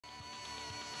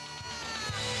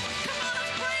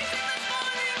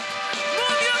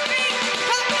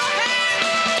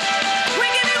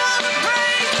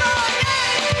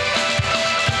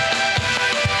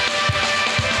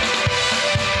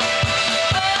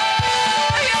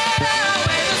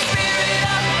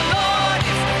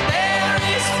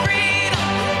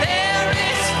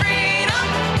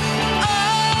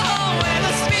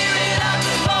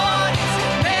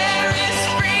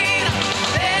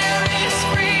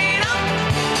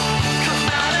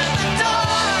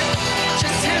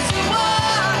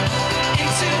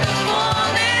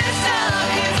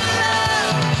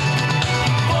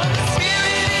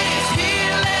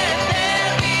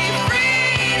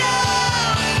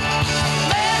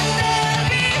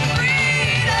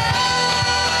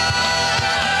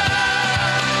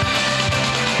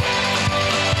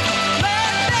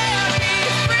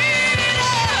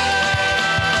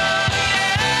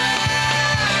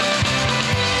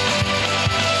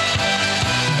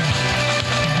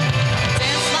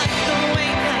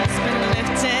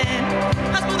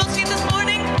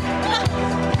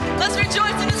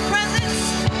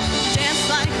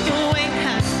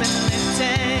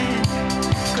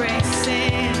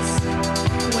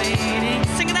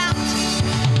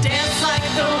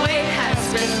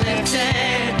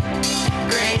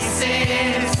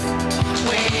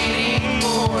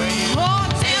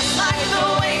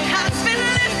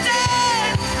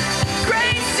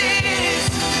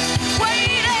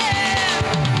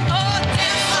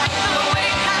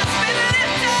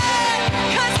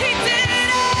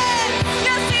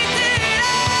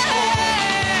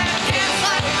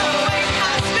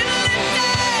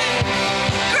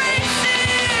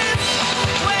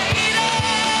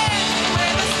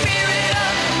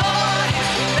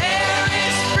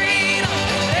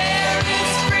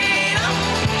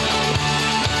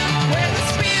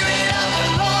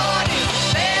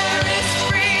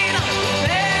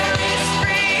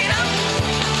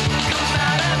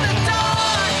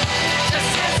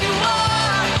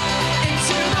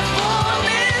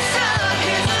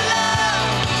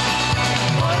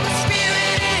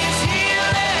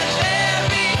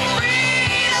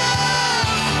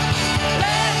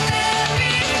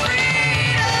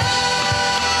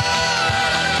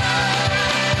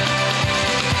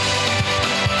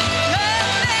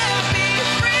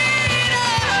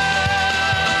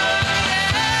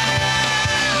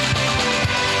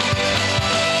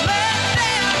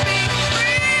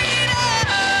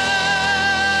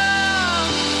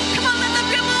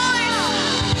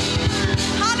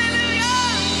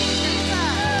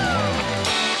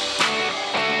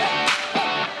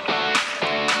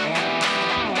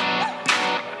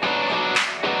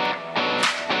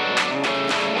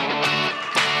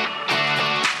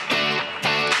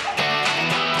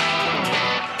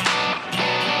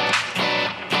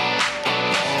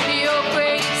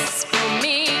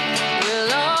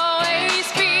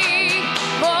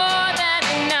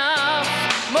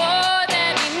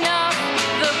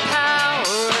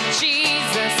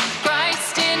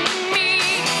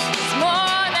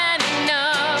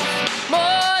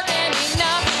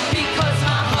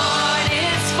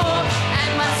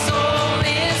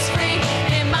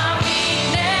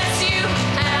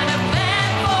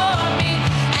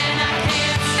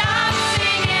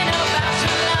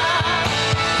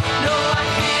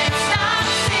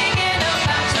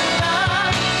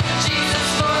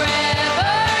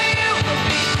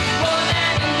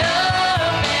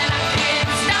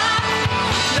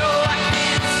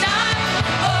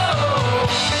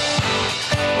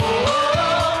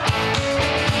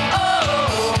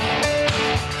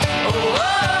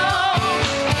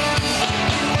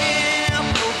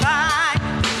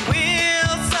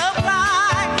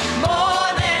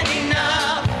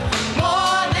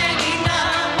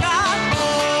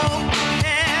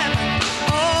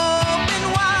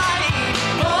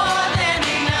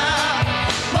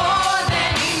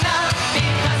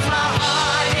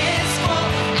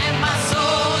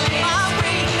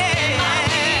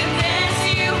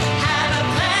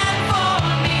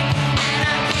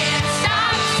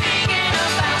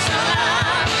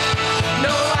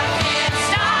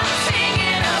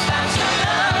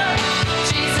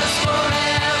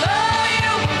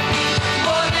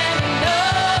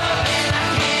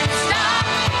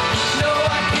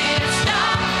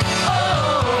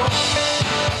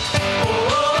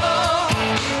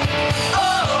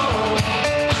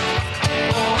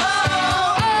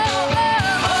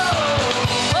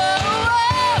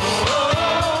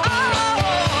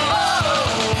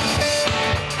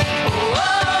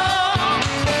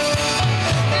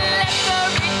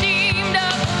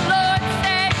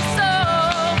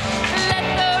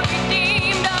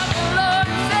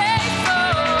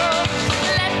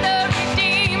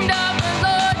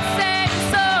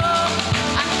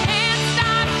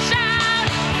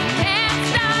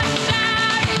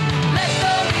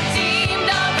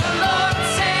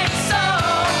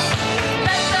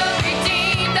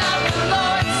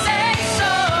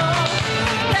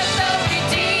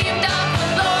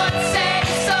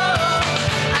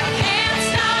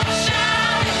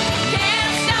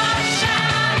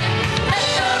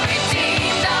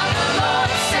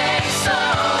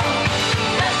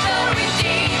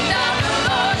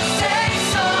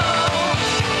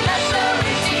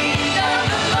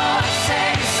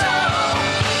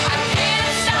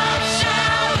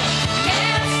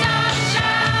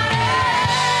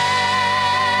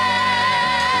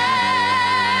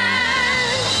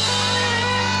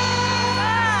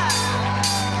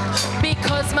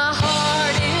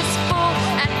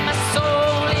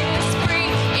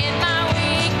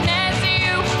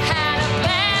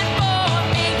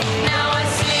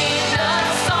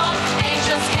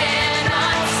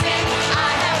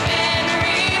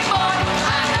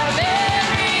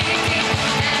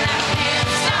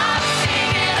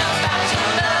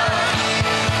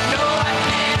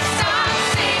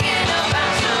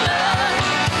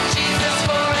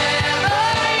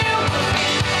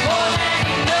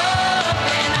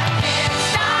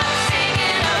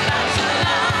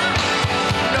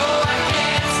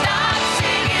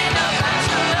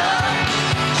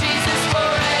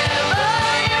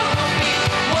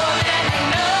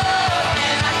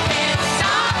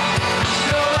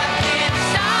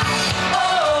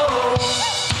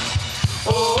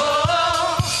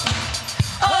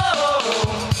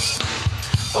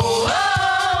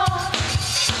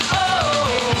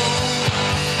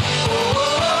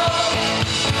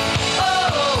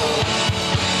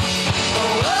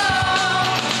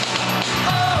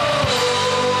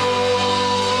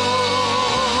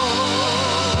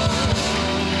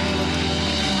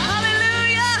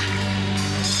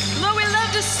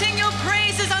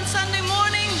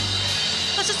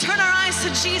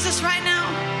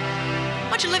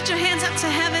don't you lift your hands up to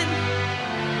heaven?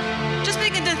 Just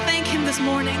begin to thank him this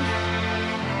morning.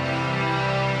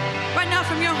 Right now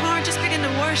from your heart, just begin to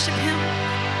worship him.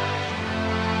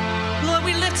 Lord,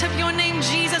 we lift up your name,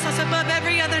 Jesus, that's above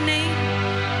every other name.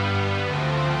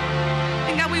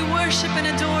 And God, we worship and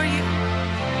adore you.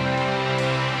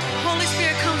 Holy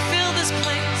Spirit, come fill this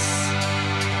place.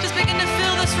 Just begin to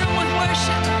fill this room with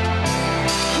worship.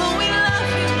 Oh, we love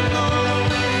you, Lord.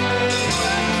 We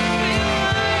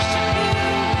worship you.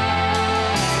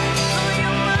 Oh,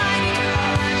 you're mighty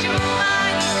God. You're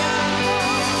mighty God.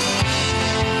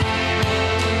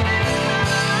 There's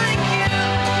none like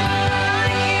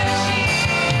you,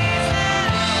 Jesus.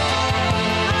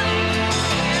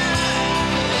 Hallelujah.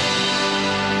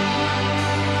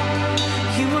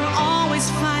 You are always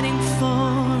fighting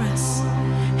for us.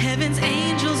 Heaven's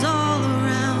angels all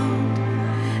around.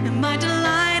 And my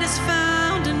delight is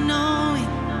found in knowing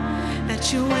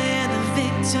that you wear the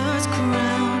victor's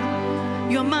crown.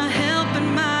 You're my help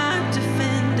and my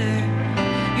defender.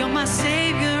 You're my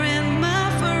savior and my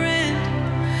friend.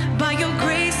 By your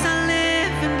grace I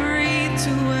live and breathe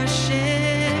to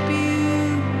worship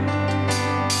you.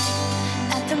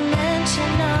 At the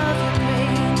mention of your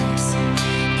greatness,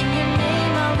 in your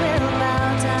name I will bow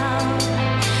down.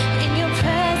 In your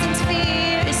presence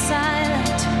fear is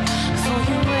silent, for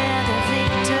you wear the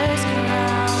victor's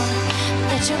crown.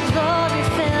 Let your glory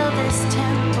fill this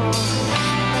temple,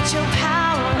 let your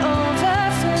power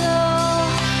overflow.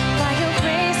 By your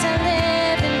grace I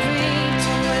live and breathe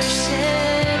to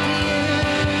worship you.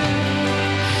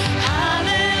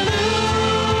 Hallelujah.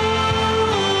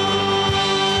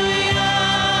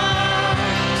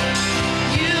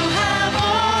 You have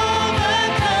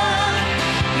overcome.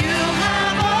 You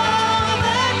have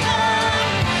overcome.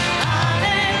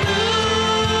 Hallelujah.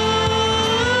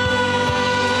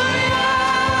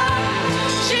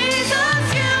 Jesus,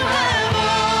 you have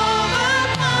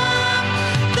overcome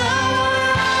the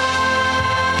world.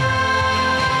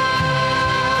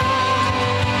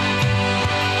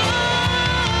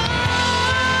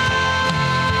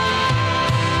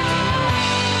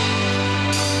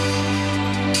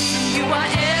 You are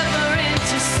ever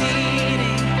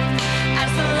interceding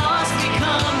as the lost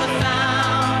become the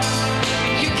found.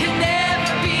 You can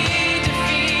never be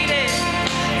defeated,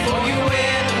 for you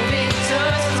wear the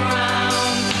victor's crown.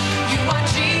 You are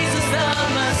Jesus the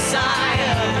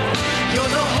Messiah.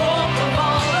 You're the hope of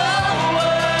all the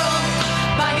world.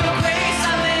 By your grace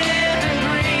I live and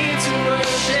breathe to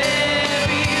worship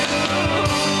you.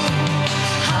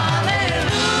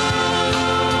 Hallelujah.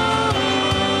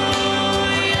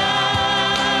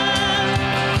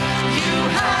 You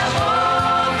have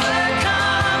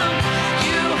overcome.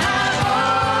 You have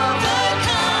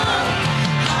overcome.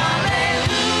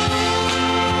 Hallelujah.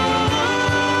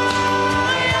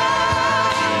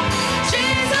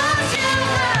 Jesus, you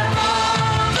have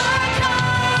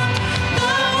overcome the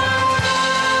world.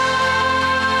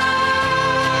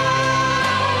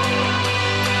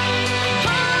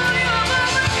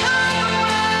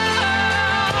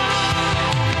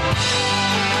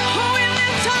 Oh, we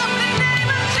lift up the name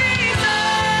of Jesus.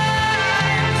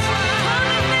 Oh,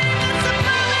 the name that's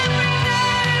above every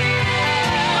name.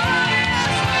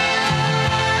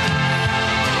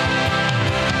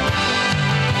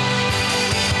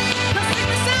 Let's sing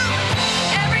this out.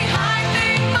 Every high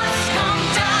thing must come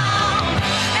down.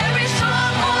 Every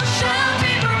stronghold shall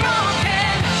be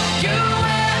broken. You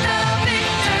wear the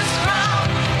victor's crown.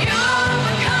 You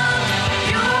overcome.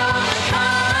 You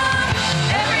overcome.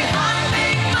 Every high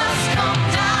thing must come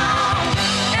down.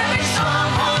 Every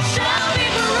stronghold shall be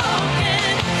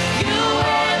broken. You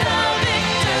wear the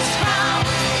victor's crown.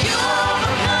 You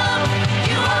overcome.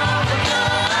 You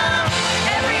overcome.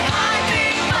 Every high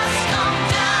thing must come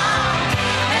down.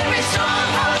 Every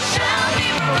stronghold shall be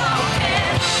broken.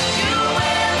 You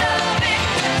wear the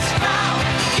victor's crown.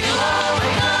 You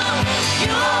overcome.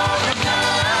 You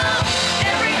overcome.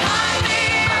 Every high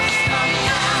thing must come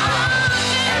down.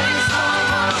 Every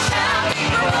stronghold shall be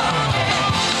broken.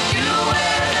 You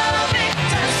wear the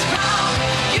victor's crown.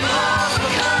 You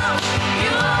overcome.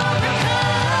 You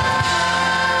overcome.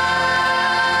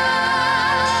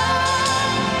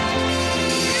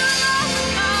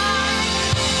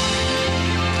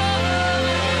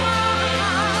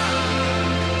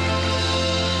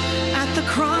 At the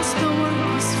cross, the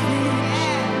work was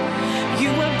finished. You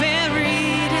were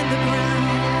buried in the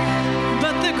ground,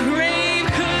 but the grave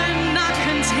could not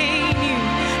contain you,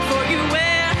 for you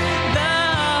wear the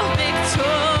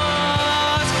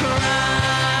victor's crown.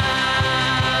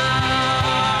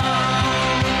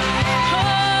 Oh,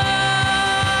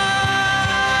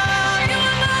 you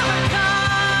have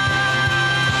overcome.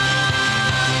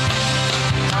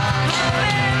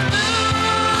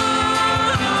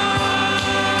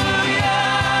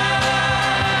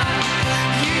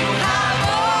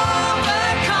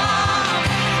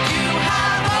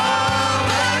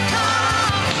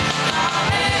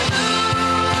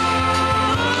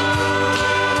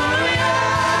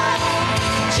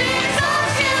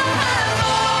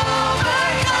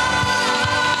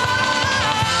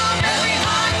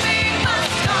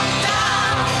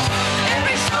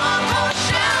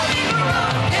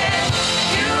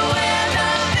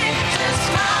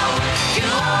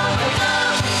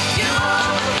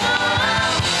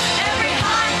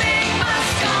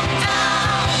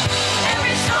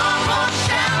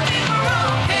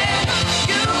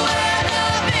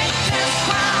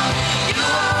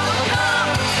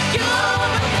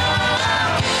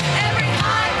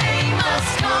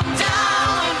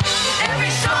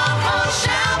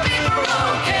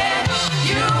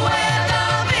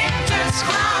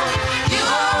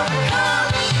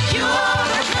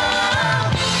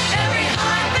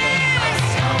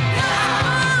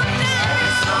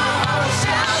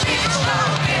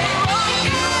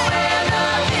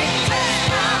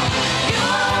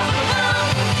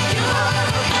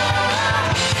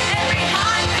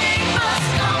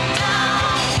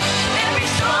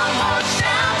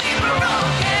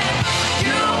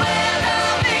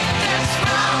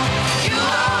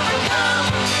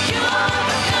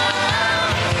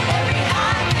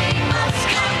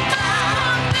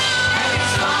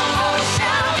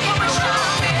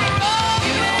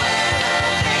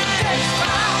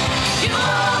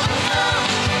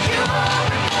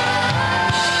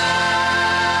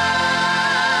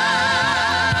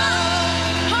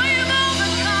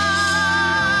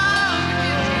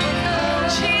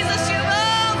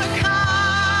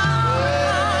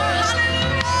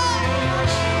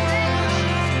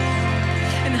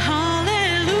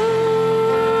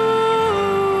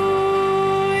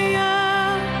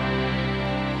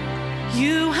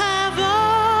 You have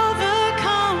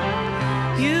overcome.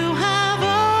 You have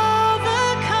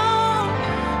overcome.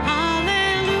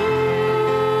 Hallelujah.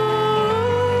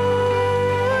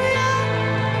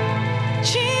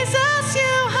 Jesus,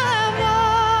 you have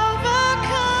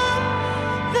overcome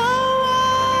the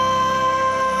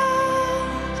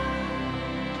world.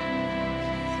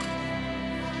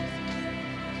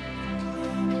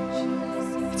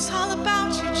 It's all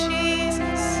about you,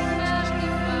 Jesus.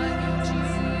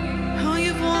 Oh,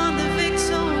 you've won the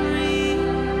victory.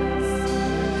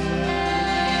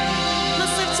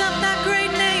 Let's lift up that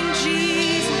great name,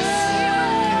 Jesus.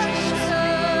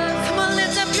 Come on,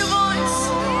 lift up your voice.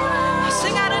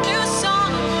 Sing out a new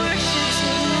song of worship to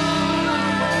you.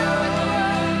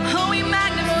 Oh, we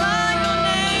magnify your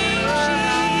name,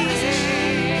 Jesus.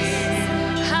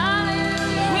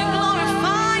 We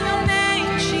glorify your name,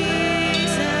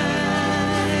 Jesus.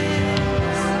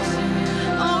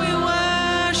 Oh, we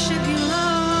worship you,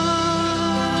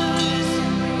 Lord.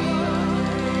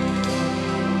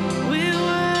 We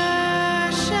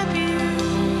worship you.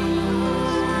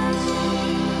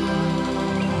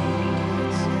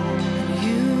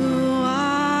 You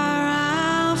are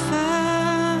Alpha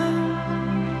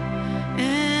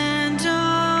and Omega.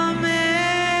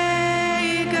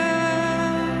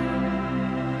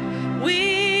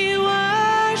 We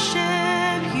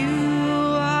worship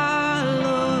you, our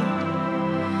Lord.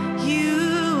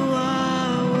 You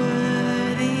are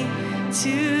worthy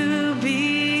to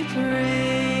be praised.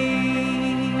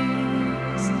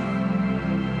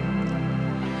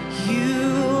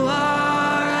 You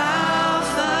are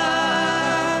Alpha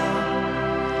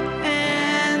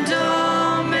and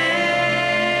Omega.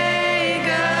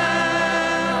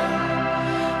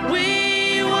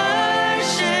 We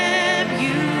worship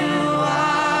you,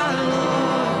 our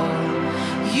Lord.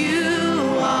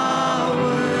 You are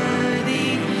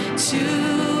worthy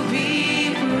to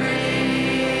be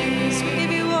praised. We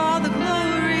give you all the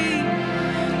glory.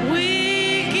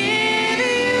 We give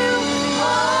you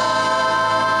all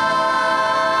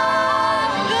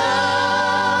the glory.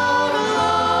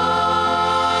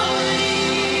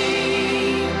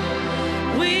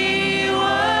 We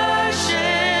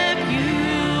worship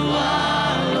you,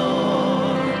 our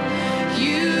Lord.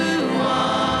 You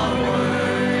are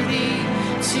worthy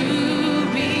to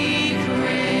be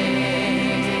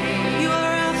praised. You are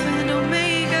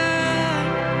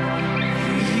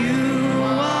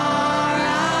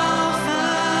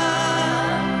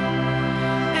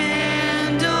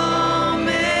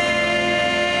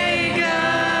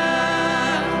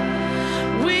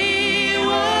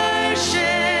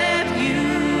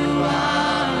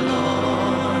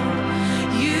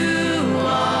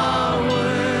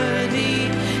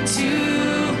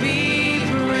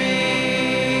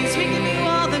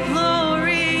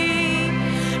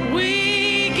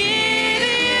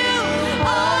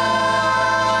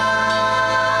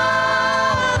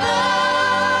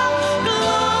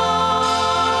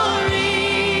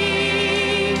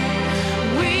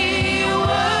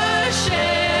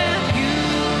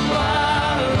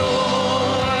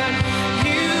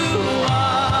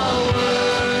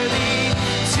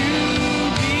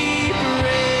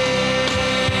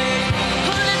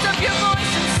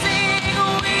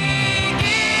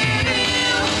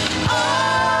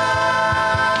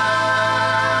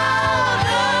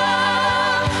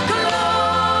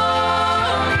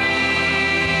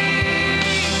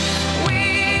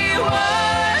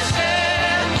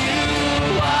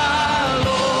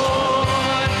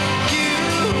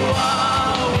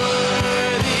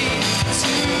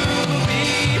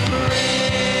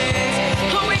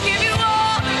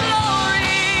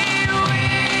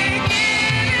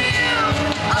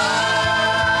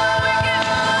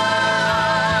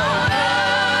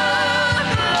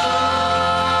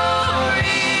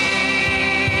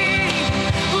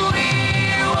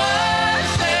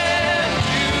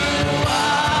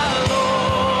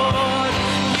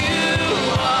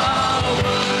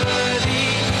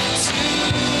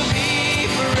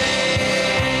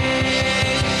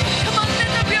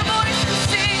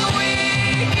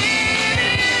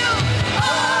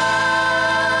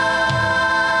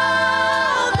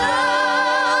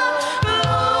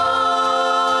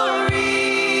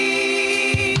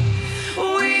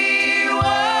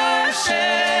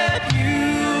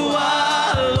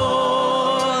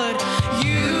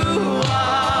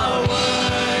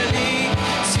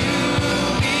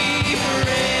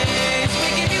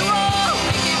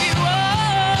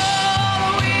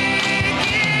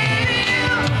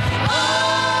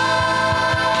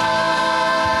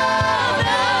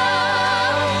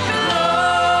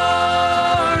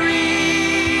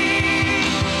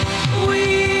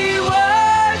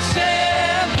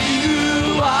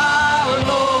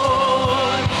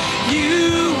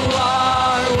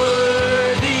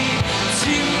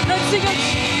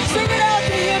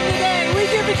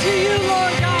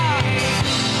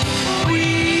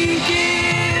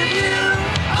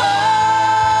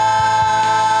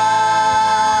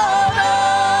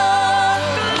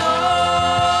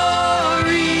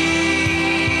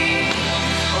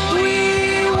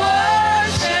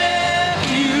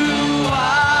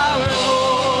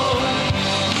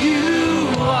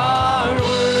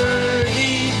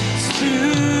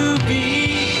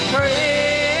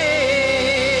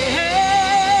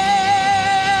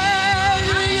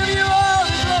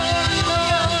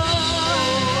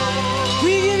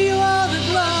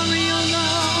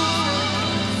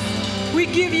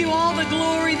the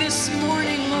glory this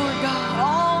morning, Lord God.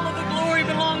 All of the glory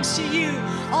belongs to you.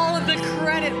 All of the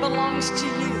credit belongs to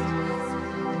you.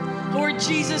 Lord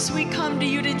Jesus, we come to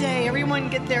you today. Everyone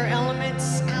get their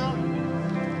elements out.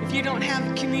 If you don't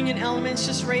have communion elements,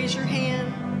 just raise your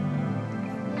hand.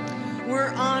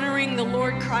 We're honoring the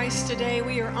Lord Christ today.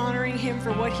 We are honoring him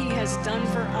for what he has done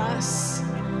for us.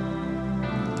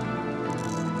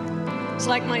 It's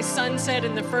like my son said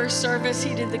in the first service,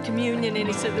 he did the communion, and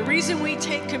he said, the reason we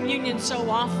take communion so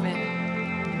often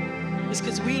is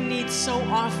because we need so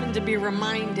often to be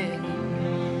reminded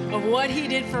of what he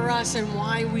did for us and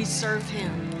why we serve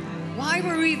him. Why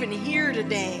we're even here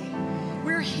today.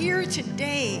 We're here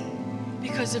today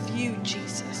because of you,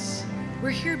 Jesus. We're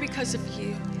here because of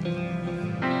you.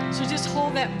 So just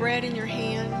hold that bread in your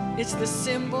hand. It's the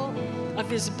symbol of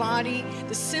his body,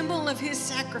 the symbol of his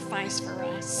sacrifice for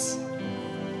us.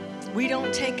 We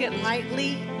don't take it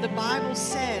lightly. The Bible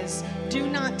says, do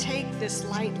not take this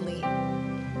lightly.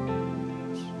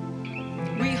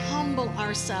 We humble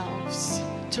ourselves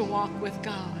to walk with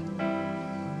God.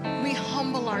 We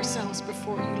humble ourselves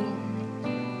before you,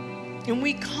 Lord. And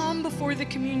we come before the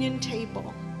communion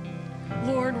table,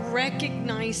 Lord,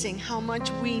 recognizing how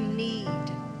much we need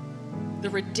the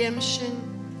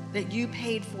redemption that you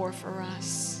paid for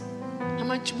us. How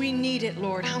much we need it,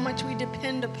 Lord. How much we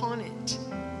depend upon it.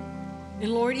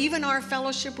 And Lord, even our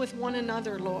fellowship with one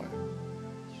another, Lord,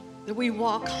 that we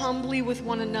walk humbly with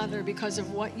one another because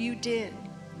of what you did.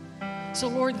 So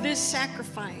Lord, this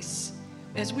sacrifice,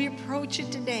 as we approach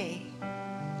it today,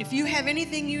 if you have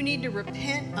anything you need to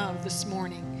repent of this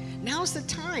morning, now's the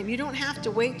time. You don't have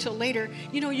to wait till later.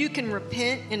 You know, you can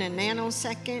repent in a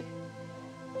nanosecond.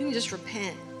 You can just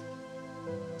repent.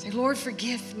 Say, Lord,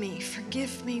 forgive me.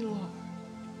 Forgive me, Lord.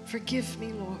 Forgive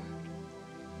me, Lord.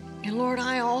 And Lord,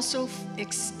 I also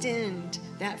extend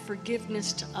that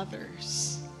forgiveness to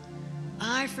others.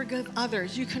 I forgive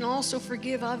others. You can also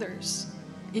forgive others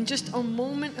in just a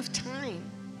moment of time,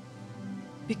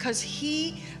 because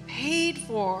he paid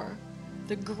for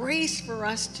the grace for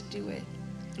us to do it.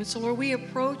 And so, Lord, we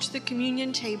approach the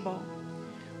communion table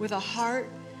with a heart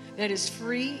that is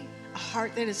free, a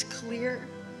heart that is clear,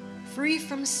 free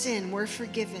from sin, we're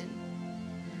forgiven.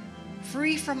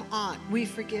 Free from aught, we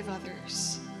forgive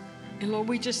others. And Lord,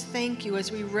 we just thank you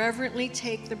as we reverently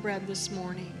take the bread this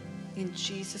morning. In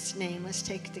Jesus' name, let's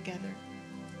take it together.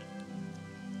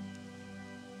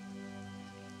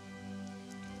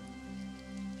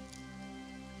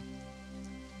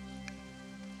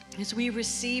 As we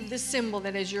receive the symbol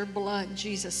that is your blood,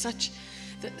 Jesus, such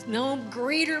that no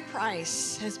greater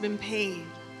price has been paid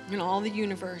in all the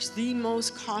universe, the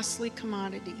most costly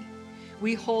commodity.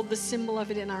 We hold the symbol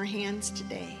of it in our hands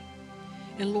today.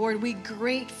 And Lord, we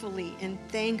gratefully and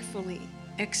thankfully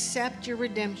accept your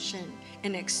redemption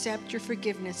and accept your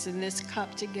forgiveness in this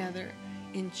cup together.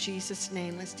 In Jesus'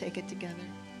 name, let's take it together.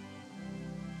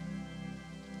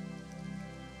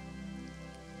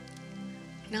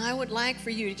 Now, I would like for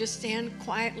you to just stand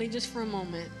quietly just for a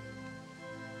moment.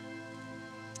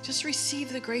 Just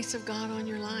receive the grace of God on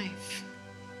your life.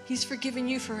 He's forgiven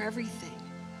you for everything.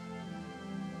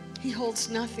 He holds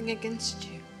nothing against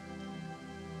you.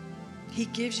 He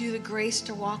gives you the grace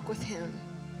to walk with him.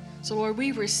 So, Lord,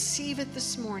 we receive it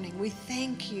this morning. We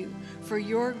thank you for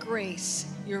your grace,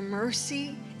 your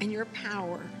mercy, and your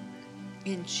power.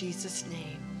 In Jesus'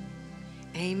 name.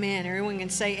 Amen. Everyone can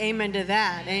say amen to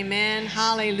that. Amen.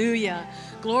 Hallelujah.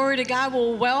 Glory to God.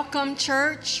 Well, welcome,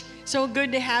 church. So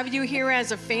good to have you here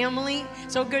as a family.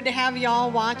 So good to have you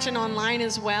all watching online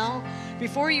as well.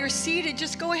 Before you're seated,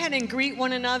 just go ahead and greet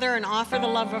one another and offer the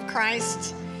love of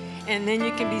Christ, and then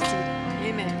you can be seated.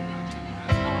 Amen.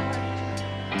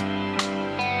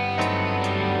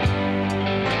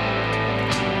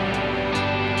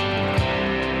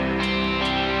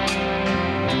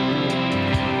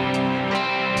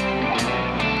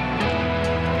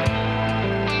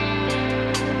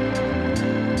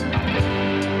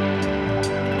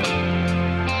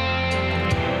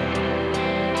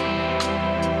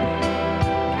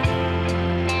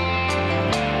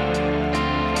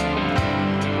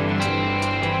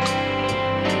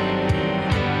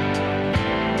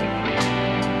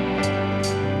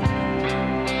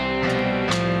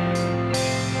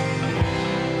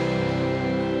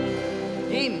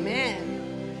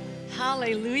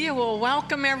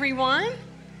 Welcome, everyone.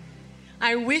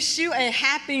 I wish you a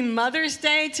happy Mother's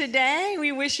Day today.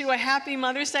 We wish you a happy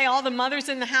Mother's Day, all the mothers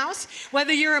in the house.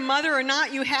 Whether you're a mother or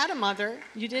not, you had a mother.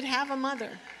 You did have a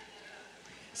mother.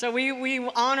 So we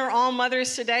honor all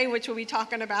mothers today, which we'll be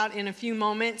talking about in a few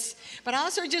moments. But I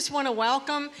also just want to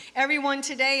welcome everyone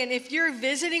today. And if you're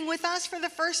visiting with us for the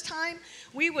first time,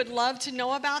 we would love to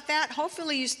know about that.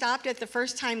 Hopefully you stopped at the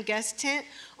first time guest tent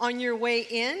on your way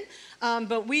in.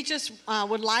 But we just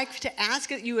would like to ask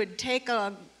that you would take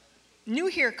a new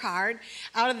here card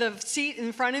out of the seat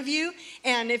in front of you.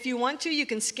 And if you want to, you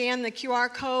can scan the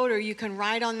QR code or you can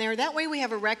write on there. That way we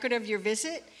have a record of your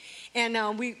visit. And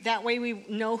that way we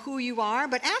know who you are.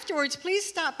 But afterwards, please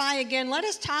stop by again. Let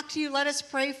us talk to you. Let us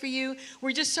pray for you.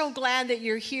 We're just so glad that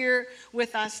you're here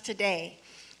with us today.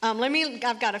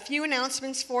 I've got a few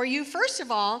announcements for you. First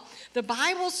of all, the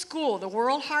Bible School, the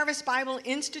World Harvest Bible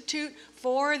Institute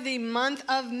for the month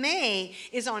of May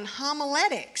is on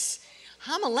homiletics.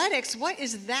 Homiletics, what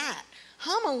is that?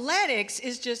 Homiletics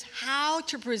is just how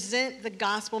to present the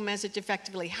gospel message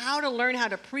effectively, how to learn how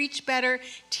to preach better,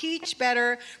 teach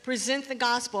better, present the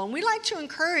gospel. And we like to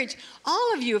encourage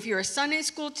all of you, if you're a Sunday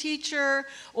school teacher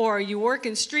or you work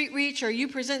in Street Reach or you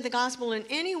present the gospel in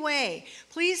any way,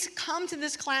 please come to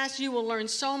this class. You will learn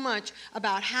so much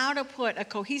about how to put a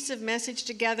cohesive message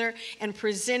together and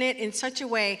present it in such a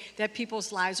way that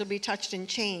people's lives will be touched and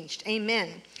changed. Amen.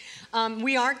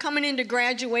 We are coming into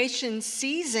graduation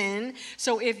season,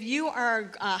 so if you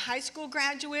are a high school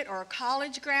graduate or a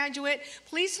college graduate,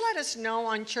 please let us know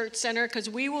on Church Center because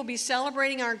we will be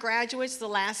celebrating our graduates the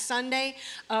last Sunday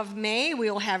of May. We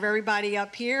will have everybody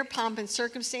up here, pomp and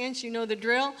circumstance, you know the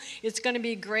drill. It's going to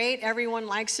be great. Everyone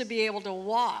likes to be able to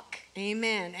walk,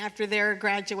 amen, after their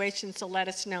graduation, so let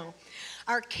us know.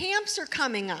 Our camps are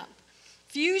coming up.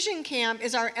 Fusion Camp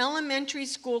is our elementary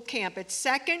school camp. It's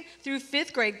 2nd through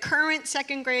 5th grade, current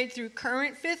 2nd grade through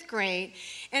current 5th grade.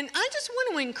 And I just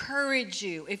want to encourage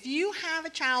you, if you have a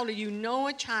child or you know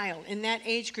a child in that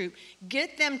age group,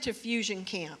 get them to Fusion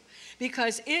Camp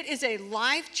because it is a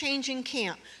life-changing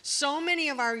camp. So many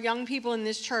of our young people in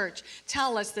this church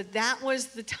tell us that that was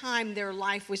the time their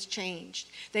life was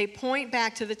changed. They point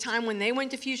back to the time when they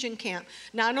went to Fusion Camp.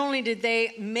 Not only did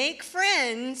they make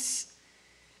friends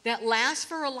that lasts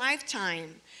for a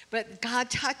lifetime, but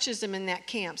God touches them in that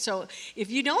camp. So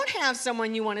if you don't have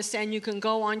someone you want to send, you can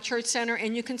go on Church Center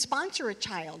and you can sponsor a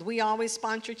child. We always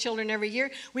sponsor children every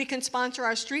year. We can sponsor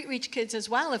our Street Reach kids as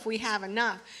well if we have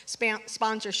enough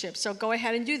sponsorship. So go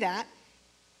ahead and do that.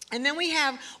 And then we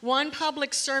have one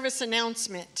public service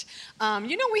announcement.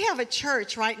 You know, we have a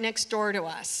church right next door to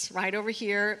us, right over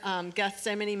here,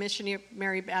 Gethsemane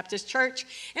Missionary Baptist Church.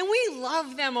 And we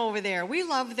love them over there. We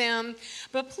love them.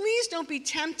 But please don't be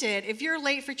tempted if you're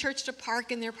late for church to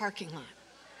park in their parking lot.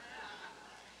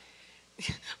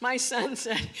 My son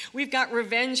said, we've got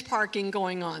revenge parking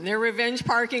going on. They're revenge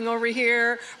parking over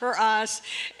here for us.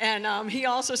 And he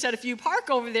also said, if you park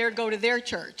over there, go to their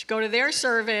church, go to their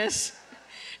service.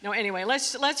 No, anyway,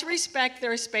 let's respect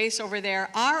their space over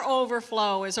there. Our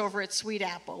overflow is over at Sweet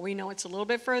Apple. We know it's a little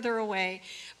bit further away,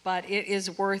 but it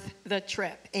is worth the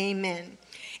trip. Amen.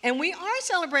 And we are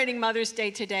celebrating Mother's Day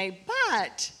today,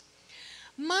 but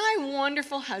my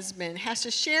wonderful husband has to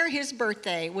share his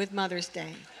birthday with Mother's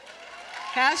Day.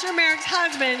 Pastor Mirek's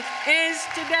husband is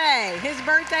today. His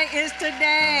birthday is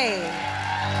today.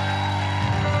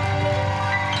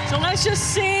 So let's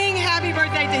just sing happy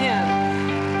birthday to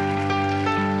him.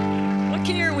 What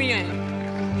key are we in?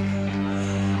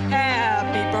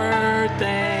 Happy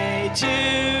birthday to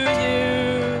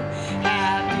you.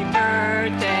 Happy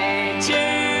birthday to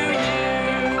you.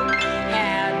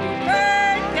 Happy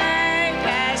birthday,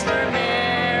 Pastor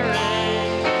Mirek.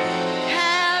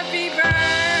 Happy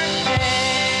birthday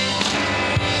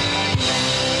to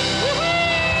you.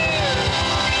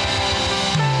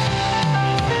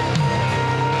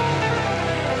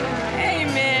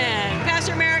 Amen.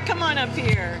 Pastor Mirek, come on up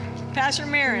here. Pastor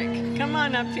Mirek, come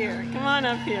on up here. Come on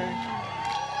up here.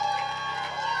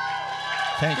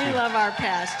 Thank you. We love our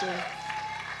pastor.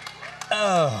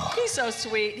 Oh. He's so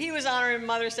sweet. He was honoring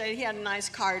Mother's Day. He had a nice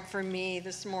card for me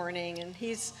this morning, and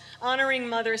he's honoring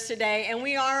mothers today, and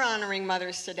we are honoring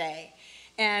mothers today.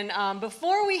 And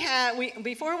before we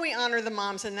honor the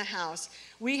moms in the house,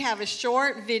 we have a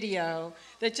short video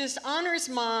that just honors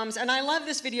moms. And I love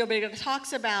this video because it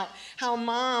talks about how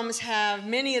moms have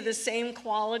many of the same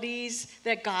qualities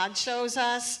that God shows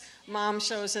us. Mom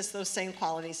shows us those same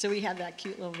qualities. So we have that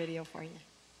cute little video for you.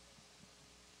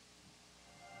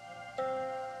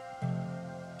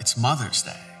 It's Mother's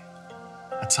Day,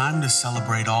 a time to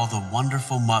celebrate all the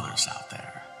wonderful mothers out there.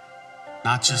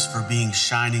 Not just for being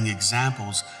shining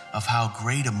examples of how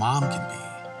great a mom can be,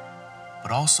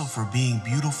 but also for being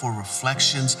beautiful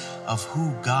reflections of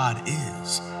who God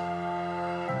is.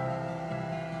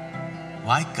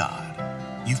 Like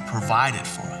God, you've provided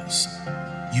for us.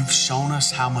 You've shown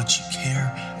us how much you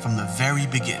care from the very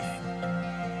beginning.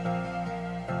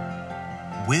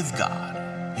 With God,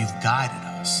 you've guided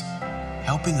us,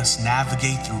 helping us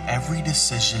navigate through every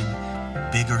decision,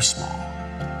 big or small.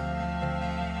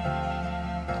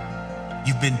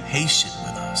 You've been patient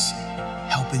with us,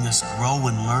 helping us grow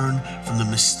and learn from the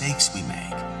mistakes we make.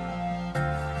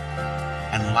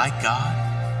 And like God,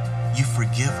 you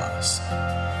forgive us,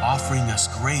 offering us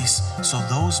grace so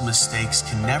those mistakes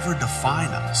can never define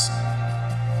us.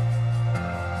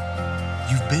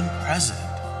 You've been present.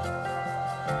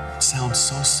 It sounds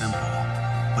so simple,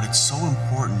 but it's so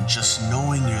important just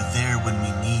knowing you're there when we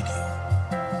need you.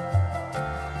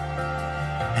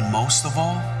 And most of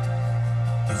all,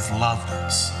 you've loved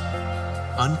us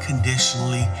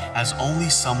unconditionally as only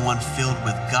someone filled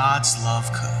with God's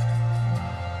love could.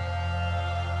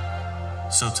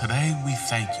 So today we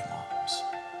thank you, moms,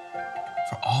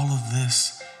 for all of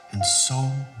this and so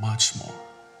much more.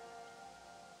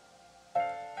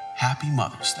 Happy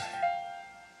Mother's Day.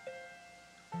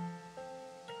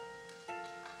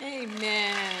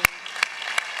 Amen.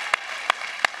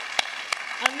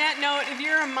 On that note, if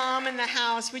you're a mom in the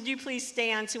house, would you please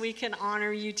stand so we can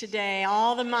honor you today?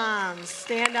 All the moms,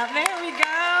 stand up. There we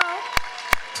go.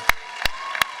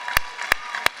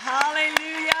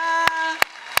 Hallelujah.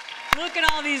 Look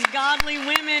at all these godly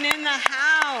women in the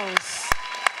house.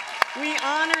 We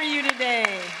honor you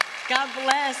today. God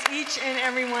bless each and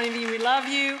every one of you. We love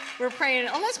you. We're praying.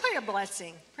 Oh, let's pray a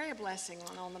blessing. Pray a blessing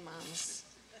on all the moms.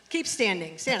 Keep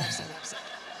standing. Stand up, stand up, stand up.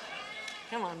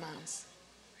 Come on, moms.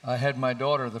 I had my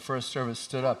daughter, the first service,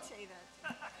 stood up. Say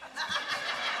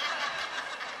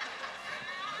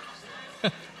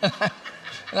that.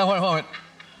 And I went,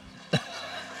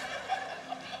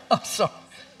 I'm sorry.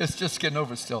 It's just getting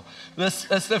over still.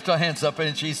 Let's lift our hands up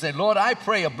and Jesus say, Lord, I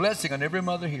pray a blessing on every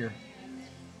mother here.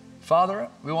 Father,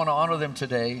 we want to honor them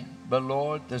today, but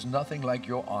Lord, there's nothing like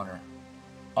your honor.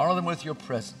 Honor them with your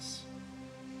presence.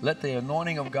 Let the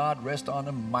anointing of God rest on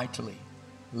them mightily.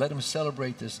 Let them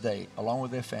celebrate this day along with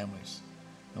their families.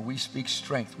 And we speak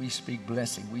strength, we speak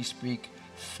blessing, we speak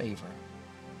favor.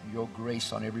 Your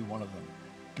grace on every one of them.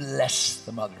 Bless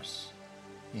the mothers.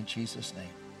 In Jesus' name,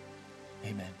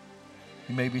 amen.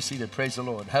 You may be seated. Praise the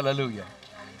Lord. Hallelujah.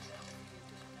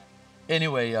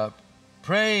 Anyway,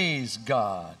 praise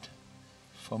God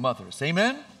for mothers.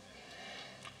 Amen.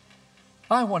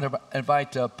 I want to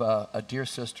invite up a dear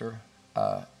sister,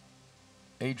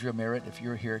 Adria Merritt, if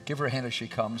you're here. Give her a hand as she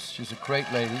comes. She's a great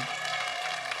lady.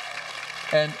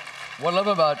 And what I love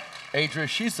about Adria,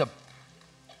 she's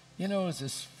is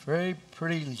this very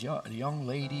pretty young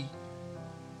lady,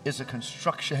 has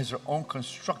her own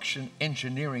construction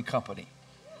engineering company.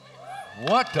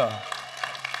 What the?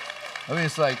 I mean,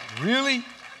 it's like, really?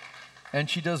 And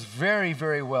she does very,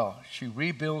 very well. She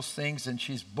rebuilds things and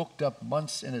she's booked up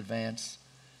months in advance.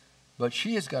 But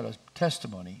she has got a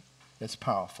testimony that's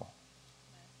powerful.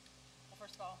 Well,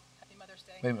 first of all, happy Mother's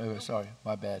Day. Wait, sorry,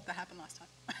 my bad. That happened last time.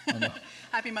 I know.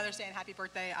 Happy Mother's Day and happy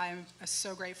birthday. I'm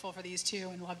so grateful for these two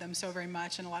and love them so very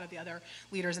much, and a lot of the other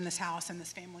leaders in this house and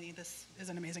this family. This is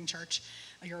an amazing church.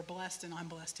 You're blessed, and I'm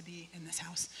blessed to be in this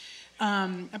house.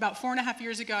 About 4.5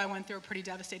 years ago, I went through a pretty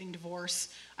devastating divorce.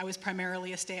 I was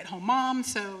primarily a stay-at-home mom,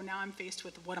 so now I'm faced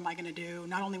with what am I going to do,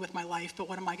 not only with my life, but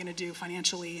what am I going to do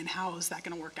financially, and how is that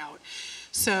going to work out?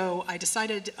 So I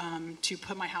decided to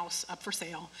put my house up for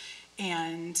sale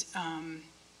and,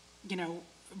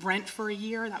 rent for a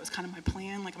year. That was kind of my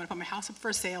plan. Like, I'm going to put my house up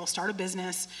for sale, start a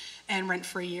business, and rent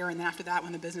for a year. And then after that,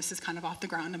 when the business is kind of off the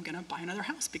ground, I'm going to buy another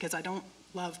house because I don't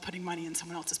love putting money in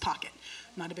someone else's pocket.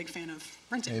 I'm not a big fan of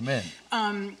renting. Amen.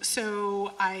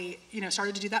 So I,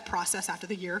 started to do that process after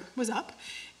the year was up.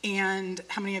 And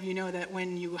how many of you know that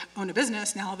when you own a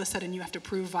business, now all of a sudden you have to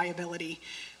prove viability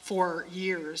for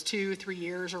years, 2-3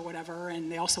 years or whatever,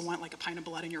 and they also want like a pint of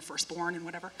blood in your firstborn and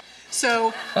whatever.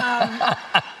 So,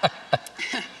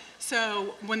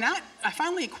 so when I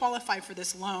finally qualified for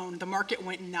this loan, the market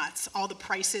went nuts. All the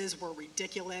prices were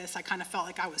ridiculous. I kind of felt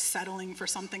like I was settling for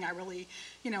something I really,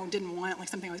 didn't want, like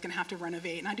something I was going to have to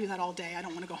renovate. And I do that all day. I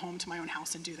don't want to go home to my own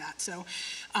house and do that. So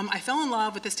I fell in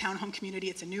love with this townhome community.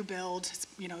 It's a new build.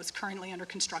 It's currently under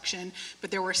construction.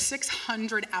 But there were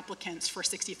 600 applicants for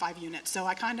 65 units. So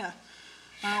I kind of,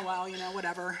 oh, well,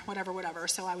 whatever.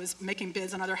 So I was making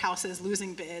bids on other houses,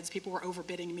 losing bids. People were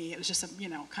overbidding me. It was just,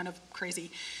 kind of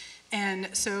crazy. And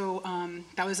so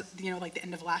that was, like the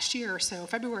end of last year. So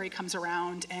February comes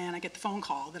around and I get the phone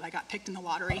call that I got picked in the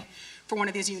lottery for one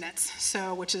of these units.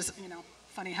 So, which is,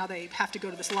 funny how they have to go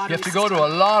to this lottery. You have to go to a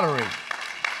lottery.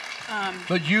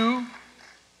 But you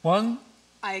won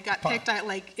I got picked.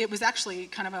 It was actually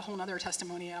kind of a whole nother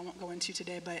testimony I won't go into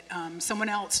today, but someone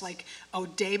else, like a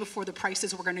day before the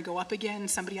prices were going to go up again,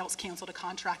 somebody else canceled a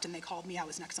contract and they called me. I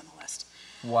was next on the list.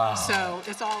 Wow. So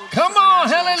it's all Come on,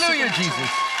 supernatural, hallelujah, supernatural. Jesus.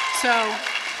 So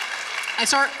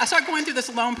I start going through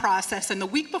this loan process, and the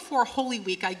week before Holy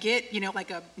Week, I get, like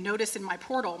a notice in my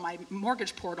portal, my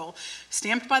mortgage portal,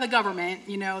 stamped by the government.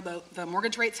 The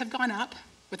mortgage rates have gone up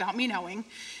without me knowing,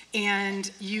 and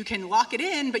you can lock it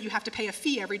in, but you have to pay a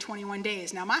fee every 21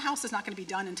 days. Now, my house is not going to be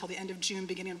done until the end of June,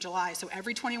 beginning of July, so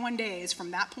every 21 days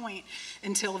from that point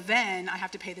until then, I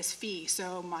have to pay this fee.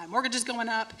 So my mortgage is going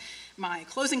up, my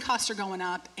closing costs are going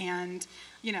up, and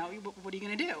what are you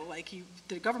going to do?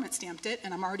 The government stamped it,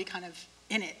 and I'm already kind of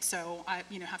in it, so I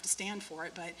have to stand for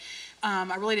it. But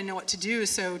I really didn't know what to do.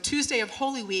 So Tuesday of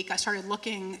Holy Week, I started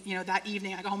looking. That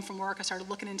evening, I got home from work. I started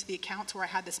looking into the accounts where I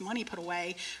had this money put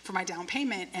away for my down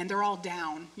payment, and they're all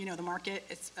down. The market,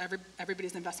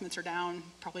 everybody's investments are down.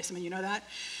 Probably some of you know that.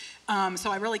 So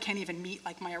I really can't even meet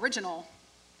my original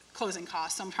closing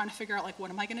costs. So I'm trying to figure out what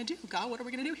am I going to do? God, what are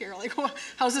we going to do here?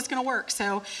 How's this going to work?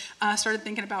 So I started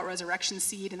thinking about resurrection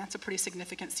seed, and that's a pretty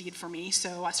significant seed for me.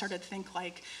 So I started to think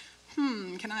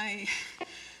can I,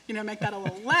 make that a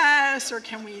little less, or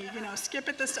can we, skip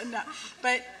it this? No.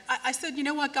 But I said, you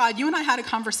know what, God, you and I had a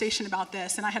conversation about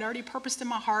this, and I had already purposed in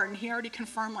my heart, and he already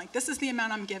confirmed, this is the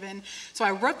amount I'm given. So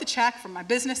I wrote the check from my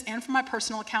business and from my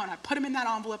personal account, and I put them in that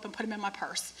envelope and put them in my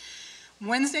purse.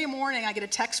 Wednesday morning, I get a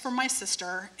text from my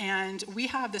sister, and we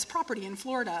have this property in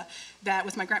Florida that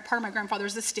was part of my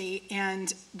grandfather's estate,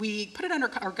 and we got it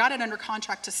under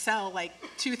contract to sell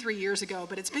 2-3 years ago,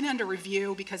 but it's been under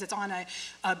review because it's on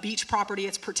a beach property.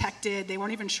 It's protected. They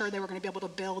weren't even sure they were going to be able to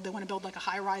build. They want to build a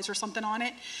high-rise or something on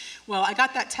it. Well, I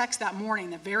got that text that morning,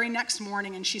 the very next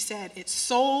morning, and she said, it's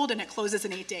sold and it closes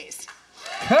in 8 days.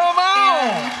 Come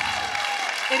on!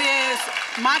 And it is,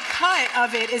 my cut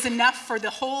of it is enough for the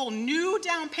whole new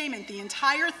down payment, the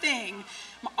entire thing,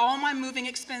 all my moving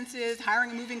expenses,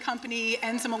 hiring a moving company,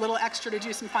 and a little extra to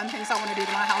do some fun things I want to do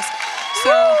to my house.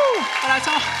 So, but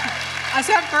I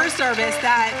said first service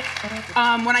that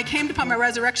when I came to put my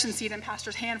resurrection seed in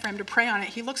Pastor's hand for him to pray on it,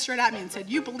 he looked straight at me and said,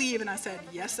 "You believe?" And I said,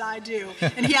 "Yes, I do."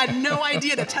 And he had no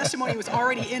idea the testimony was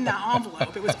already in that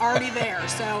envelope. It was already there.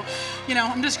 So,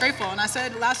 I'm just grateful. And I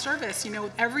said last service,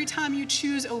 every time you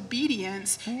choose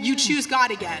obedience, you choose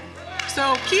God again.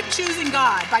 So keep choosing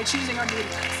God by choosing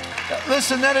obedience.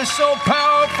 Listen, that is so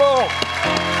powerful.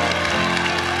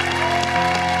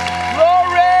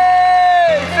 Glory!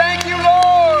 Thank you,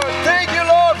 Lord. Thank you,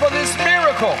 Lord, for this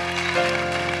miracle.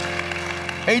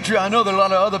 Adria, I know there are a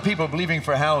lot of other people believing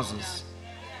for houses.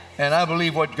 And I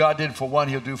believe what God did for one,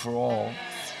 he'll do for all.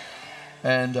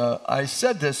 And I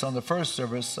said this on the first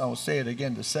service. I will say it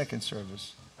again the second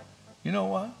service. You know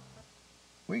what?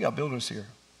 We got builders here.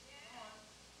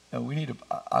 And we need to,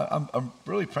 I'm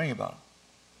really praying about it.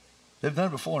 They've done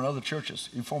it before in other churches.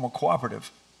 You form a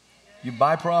cooperative. You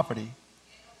buy property,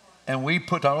 and we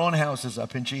put our own houses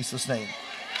up in Jesus' name.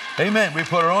 Amen. We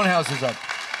put our own houses up.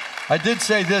 I did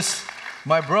say this.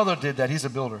 My brother did that. He's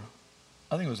a builder.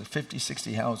 I think it was 50,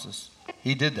 60 houses.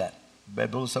 He did that.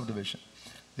 Build a subdivision.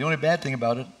 The only bad thing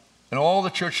about it, and all the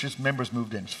church members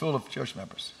moved in. It's full of church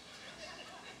members.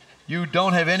 You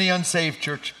don't have any unsaved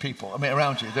church people,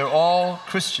 around you. They're all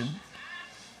Christian.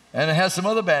 And it has some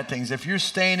other bad things. If you're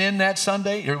staying in that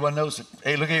Sunday, everyone knows it.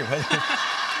 Hey, look here.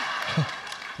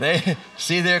 They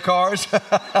see their cars.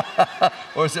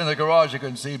 Or it's in the garage you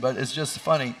couldn't see, but it's just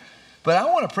funny. But I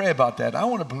want to pray about that. I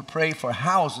want to pray for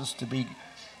houses to be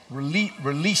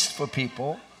released for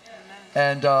people.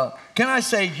 And can I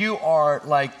say you are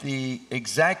like the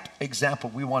exact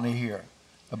example we want to hear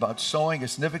about sowing a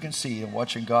significant seed and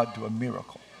watching God do a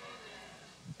miracle.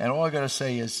 And all I got to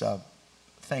say is...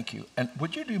 thank you. And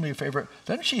would you do me a favor?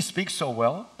 Doesn't she speak so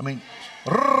well? A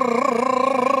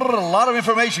lot of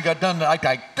information got done like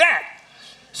that.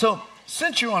 So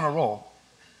since you're on a roll,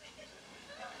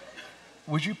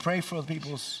 would you pray for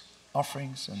people's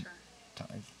offerings and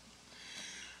tithes?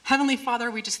 Heavenly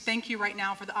Father, we just thank you right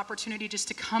now for the opportunity just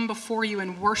to come before you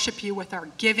and worship you with our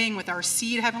giving, with our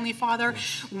seed, Heavenly Father.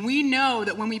 We know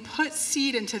that when we put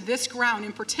seed into this ground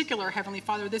in particular, Heavenly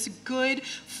Father, this good,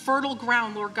 fertile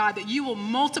ground, Lord God, that you will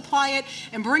multiply it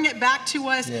and bring it back to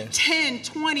us 10,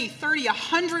 20, 30,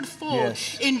 100-fold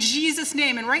in Jesus'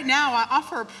 name. And right now, I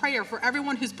offer a prayer for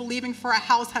everyone who's believing for a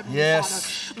house, Heavenly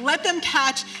Father. Let them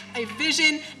catch a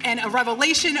vision and a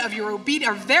revelation of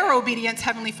their obedience,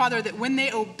 Heavenly Father, that when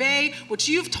they obey what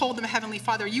you've told them, Heavenly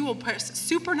Father, you will put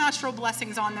supernatural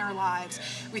blessings on their lives.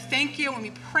 We thank you and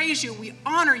we praise you. We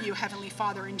honor you, Heavenly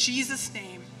Father, in Jesus'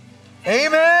 name.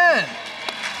 Amen.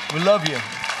 We love you.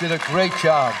 Did a great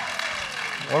job.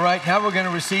 All right, now we're going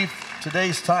to receive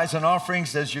today's tithes and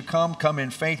offerings. As you come in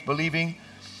faith, believing.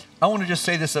 I want to just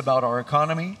say this about our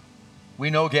economy. We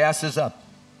know gas is up.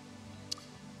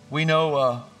 We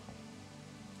know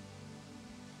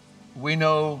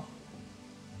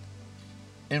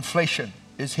inflation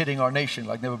is hitting our nation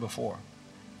like never before.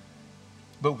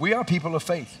 But we are people of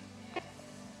faith.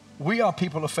 We are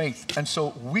people of faith. And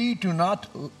so we do not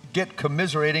get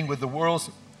commiserating with the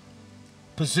world's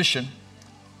position,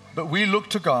 but we look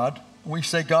to God. We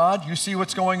say, God, you see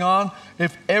what's going on.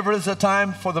 If ever is a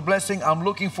time for the blessing, I'm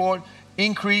looking for it.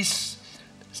 Increase,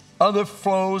 other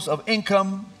flows of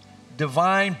income,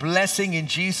 divine blessing in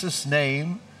Jesus'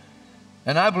 name.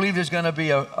 And I believe there's going to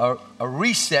be a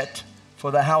reset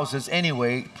for the houses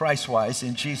anyway, price-wise,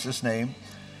 in Jesus' name.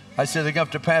 I said they're going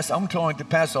to have to pass, I'm going to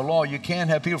pass a law. You can't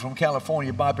have people from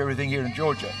California buy up everything here in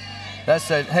Georgia. That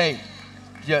said, hey,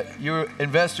 your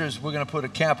investors, we're going to put a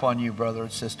cap on you, brother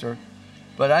and sister.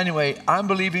 But anyway, I'm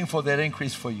believing for that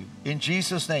increase for you. In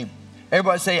Jesus' name.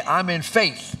 Everybody say, I'm in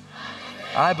faith.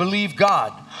 I believe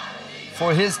God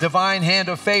for his divine hand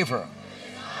of favor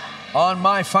on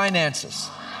my finances.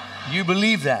 You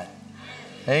believe that?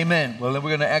 Amen. Well, then we're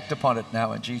going to act upon it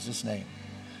now in Jesus' name.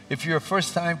 If you're a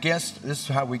first-time guest, this is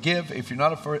how we give. If you're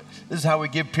not this is how we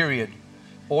give, period.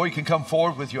 Or you can come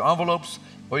forward with your envelopes,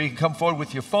 or you can come forward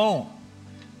with your phone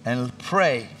and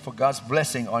pray for God's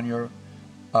blessing on your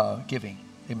giving.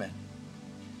 Amen.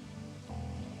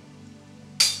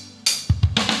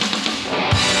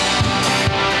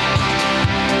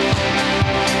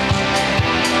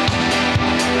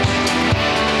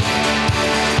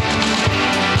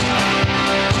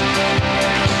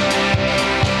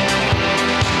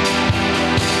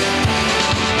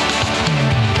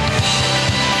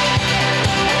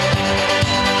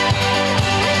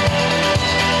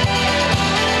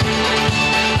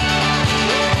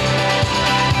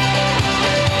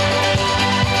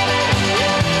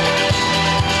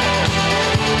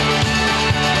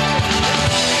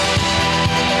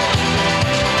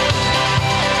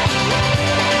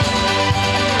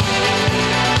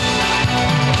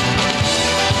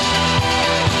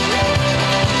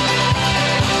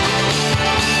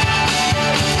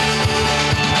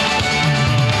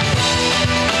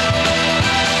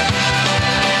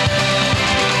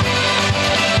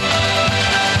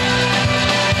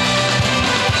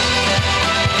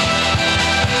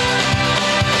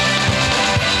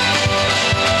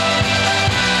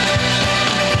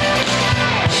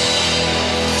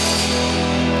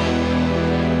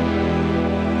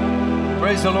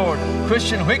 Praise the Lord.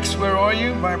 Christian Wicks, where are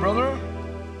you, my brother?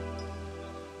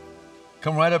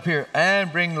 Come right up here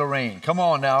and bring Lorraine. Come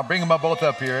on now. Bring them both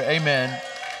up here. Amen.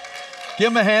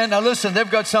 Give them a hand. Now listen, they've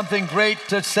got something great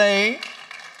to say.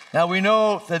 Now we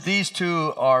know that these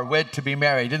two are wed to be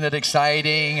married. Isn't it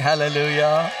exciting?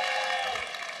 Hallelujah.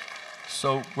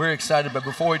 So we're excited. But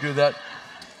before we do that,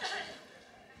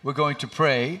 we're going to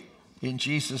pray in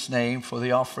Jesus' name for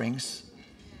the offerings.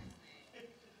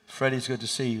 Freddie, it's good to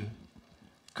see you.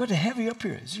 Good to have you up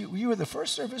here. You were the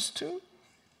first service too?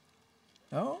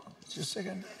 No? It's your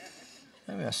second?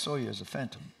 Maybe I saw you as a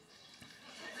phantom.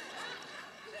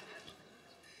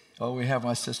 Oh, we have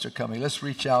my sister coming. Let's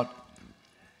reach out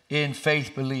in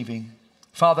faith, believing.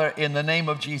 Father, in the name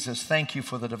of Jesus, thank you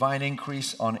for the divine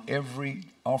increase on every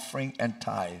offering and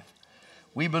tithe.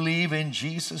 We believe in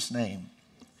Jesus' name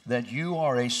that you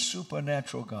are a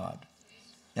supernatural God.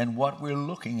 And what we're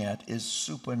looking at is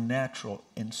supernatural.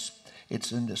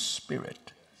 It's in the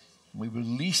spirit. We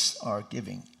release our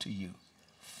giving to you.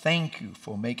 Thank you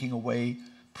for making a way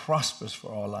prosperous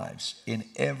for our lives in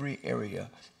every area.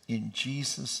 In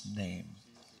Jesus' name,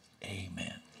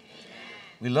 amen.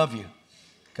 We love you.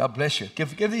 God bless you.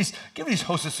 Give these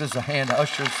hostesses a hand,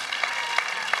 ushers.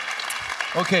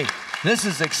 Okay, this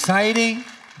is exciting.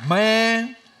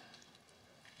 Man,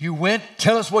 you went.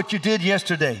 Tell us what you did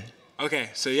yesterday.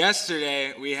 Okay, so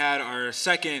yesterday we had our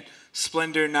second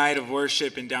Splendor Night of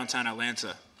Worship in downtown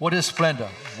Atlanta. What is Splendor?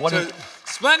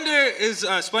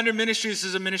 Splendor Ministries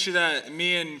is a ministry that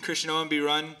me and Christian OMB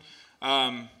run.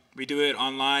 We do it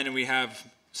online, and we have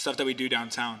stuff that we do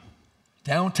downtown.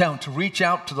 Downtown, to reach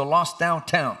out to the lost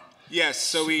downtown. Yes,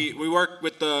 so we work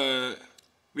with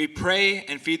we pray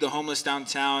and feed the homeless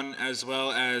downtown, as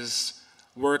well as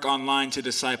work online to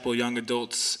disciple young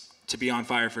adults to be on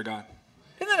fire for God.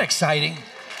 Isn't that exciting?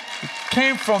 It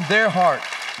came from their heart.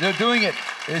 They're doing it.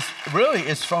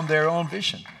 It's from their own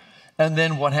vision. And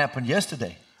then what happened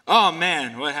yesterday? Oh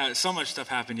man, so much stuff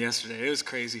happened yesterday. It was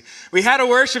crazy. We had a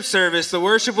worship service. The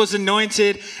worship was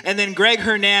anointed, and then Greg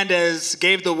Hernandez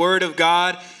gave the word of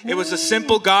God. It was a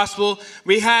simple gospel.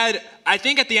 We had I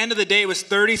think at the end of the day, it was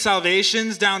 30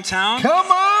 salvations downtown.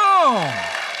 Come on.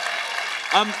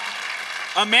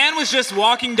 A man was just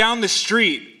walking down the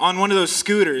street on one of those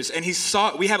scooters, and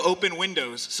we have open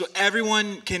windows, so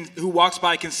everyone who walks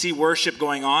by can see worship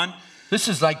going on. This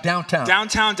is like downtown.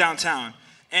 Downtown.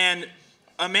 And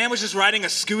a man was just riding a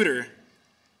scooter,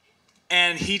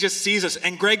 and he just sees us.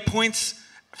 And Greg points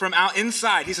from out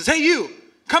inside. He says, "Hey, you,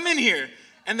 come in here."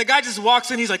 And the guy just walks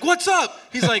in. He's like, "What's up?"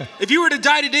 He's like, "If you were to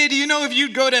die today, do you know if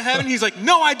you'd go to heaven?" He's like,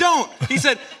 "No, I don't." He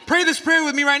said, "Pray this prayer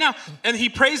with me right now." And he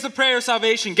prays the prayer of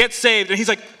salvation, gets saved. And he's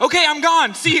like, "Okay, I'm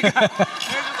gone. See you guys."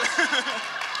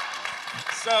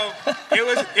 So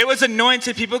it was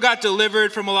anointed. People got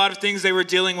delivered from a lot of things they were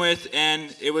dealing with,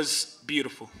 and it was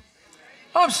beautiful.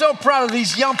 I'm so proud of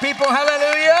these young people.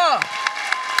 Hallelujah.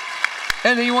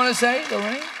 Anything you want to say,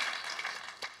 Lorraine?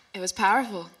 It was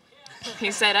powerful.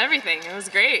 He said everything. It was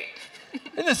great.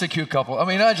 Isn't this a cute couple? I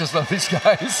mean, I just love these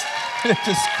guys. They're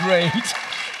just great.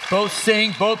 Both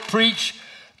sing, both preach.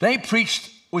 They preached,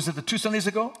 was it the 2 Sundays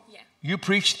ago? Yeah. You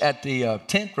preached at the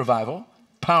tent revival.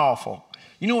 Powerful.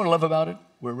 You know what I love about it?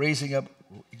 We're raising up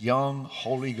young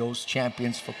Holy Ghost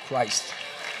champions for Christ.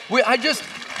 I just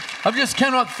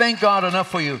cannot thank God enough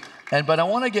for you. But I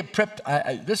want to get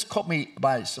prepped. This caught me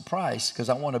by surprise because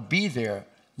I want to be there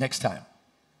next time.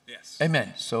 Yes.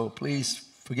 Amen. So please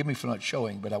forgive me for not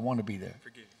showing, but I want to be there.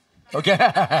 Forgive. Okay.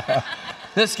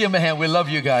 Let's give them a hand. We love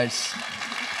you guys.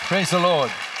 Praise the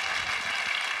Lord.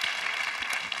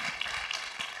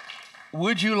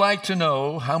 Would you like to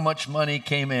know how much money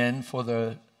came in for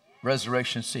the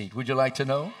resurrection seed? Would you like to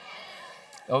know?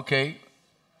 Okay.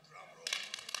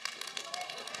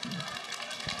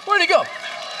 Where'd he go?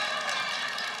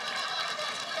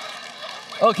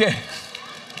 Okay.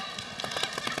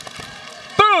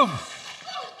 Boom!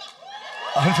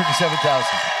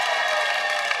 157,000.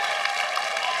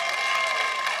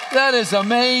 That is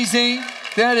amazing.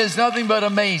 That is nothing but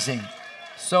amazing.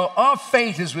 So our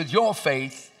faith is with your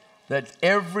faith that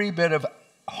every bit of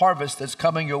harvest that's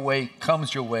coming your way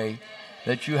comes your way,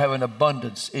 that you have an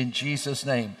abundance in Jesus'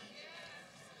 name.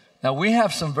 Now we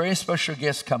have some very special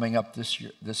guests coming up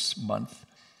this month.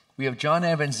 We have John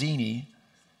Avanzini,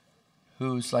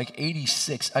 who's like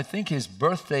 86. I think his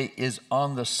birthday is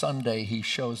on the Sunday he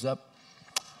shows up.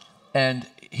 And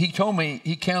he told me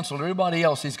he canceled everybody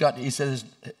else. He said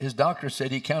his doctor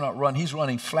said he cannot run. He's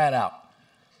running flat out.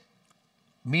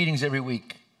 Meetings every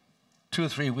week, 2 or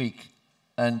 3 a week.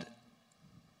 And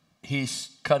he's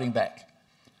cutting back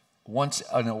once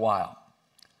in a while.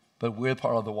 But we're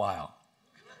part of the while.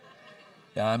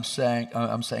 Yeah, I'm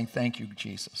saying thank you,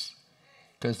 Jesus.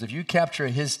 Because if you capture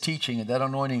his teaching and that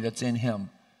anointing that's in him,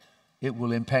 it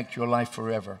will impact your life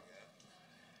forever.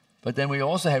 But then we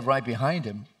also have right behind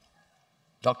him,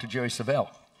 Dr. Jerry Savelle.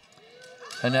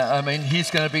 And I mean,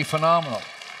 he's going to be phenomenal.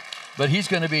 But he's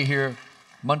going to be here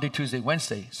Monday, Tuesday,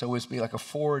 Wednesday. So it's be like a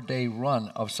 4-day run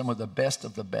of some of the best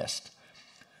of the best.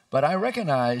 But I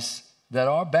recognize that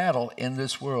our battle in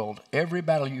this world, every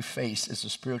battle you face is a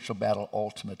spiritual battle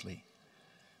ultimately.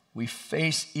 We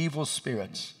face evil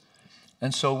spirits.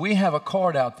 And so we have a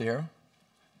card out there.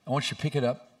 I want you to pick it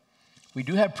up. We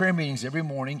do have prayer meetings every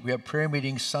morning. We have prayer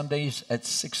meetings Sundays at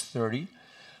 6:30.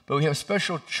 But we have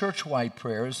special church-wide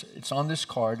prayers. It's on this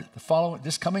card.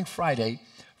 This coming Friday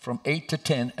from 8 to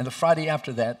 10, and the Friday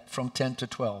after that from 10 to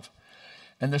 12.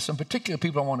 And there's some particular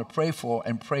people I want to pray for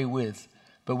and pray with.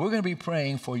 But we're going to be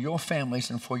praying for your families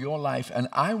and for your life. And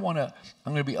I'm going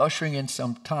to be ushering in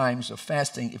some times of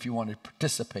fasting if you want to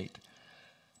participate.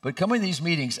 But coming to these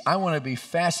meetings, I want to be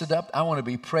fasted up. I want to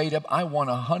be prayed up. I want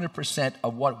 100%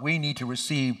 of what we need to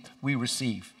receive, we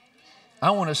receive.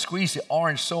 I want to squeeze the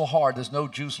orange so hard there's no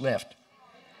juice left.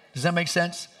 Does that make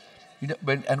sense?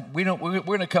 We're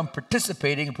going to come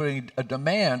participating and putting a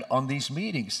demand on these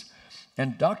meetings.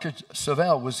 And Dr.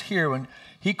 Savelle was here when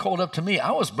he called up to me.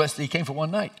 I was blessed that he came for one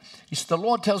night. He said, "The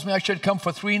Lord tells me I should come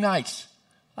for 3 nights.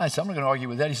 I said, "I'm not going to argue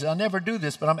with that." He said, "I'll never do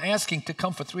this, but I'm asking to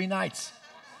come for 3 nights.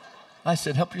 I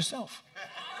said, "Help yourself."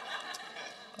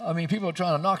 I mean, people are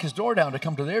trying to knock his door down to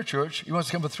come to their church. He wants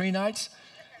to come for 3 nights.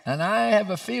 And I have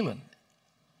a feeling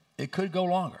it could go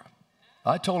longer.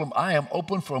 I told him I am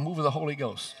open for a move of the Holy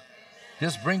Ghost.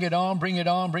 Just bring it on, bring it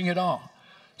on, bring it on.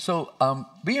 So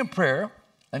be in prayer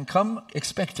and come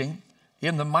expecting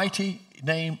in the mighty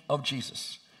name of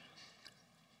Jesus.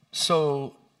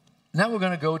 So now we're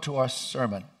going to go to our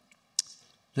sermon.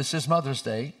 This is Mother's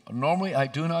Day. Normally I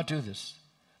do not do this.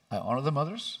 I honor the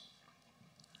mothers.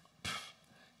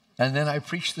 And then I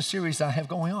preach the series I have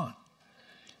going on.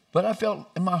 But I felt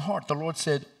in my heart, the Lord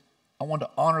said, I want to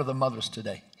honor the mothers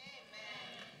today.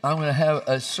 I'm going to have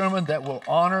a sermon that will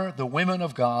honor the women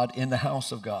of God in the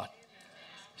house of God.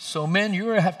 So men, you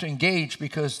have to engage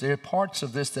because there are parts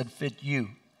of this that fit you.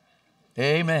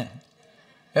 Amen.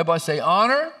 Everybody say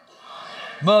honor.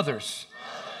 Mothers.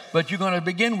 But you're going to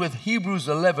begin with Hebrews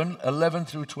 11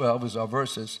 through 12 is our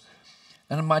verses.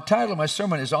 And my title of my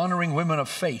sermon is Honoring Women of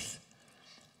Faith.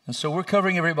 And so we're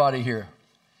covering everybody here.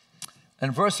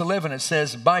 And verse 11, it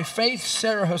says, by faith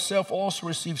Sarah herself also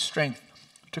received strength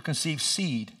to conceive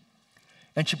seed.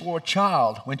 And she bore a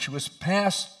child when she was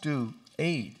past the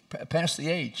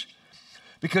age.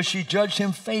 Because she judged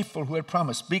him faithful who had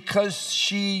promised. Because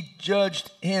she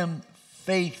judged him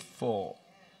faithful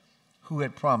who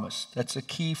had promised. That's a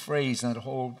key phrase in that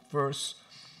whole verse.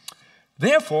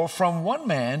 Therefore, from one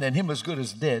man, and him as good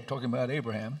as dead, talking about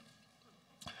Abraham,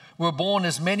 were born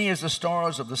as many as the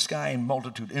stars of the sky in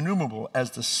multitude, innumerable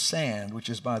as the sand which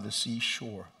is by the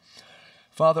seashore.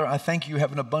 Father, I thank you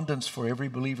have an abundance for every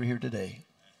believer here today.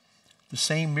 The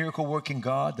same miracle-working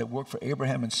God that worked for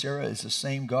Abraham and Sarah is the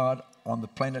same God on the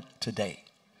planet today.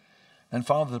 And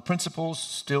Father, the principles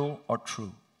still are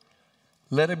true.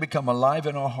 Let it become alive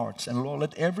in our hearts. And Lord,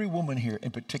 let every woman here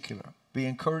in particular be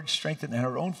encouraged, strengthened, and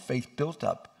her own faith built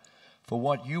up for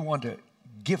what you want to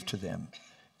give to them.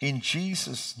 In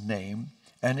Jesus' name.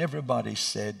 And everybody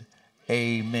said,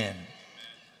 amen.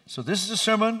 So this is a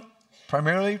sermon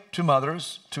primarily to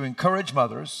mothers, to encourage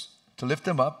mothers, to lift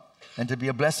them up, and to be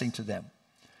a blessing to them.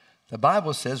 The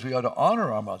Bible says we ought to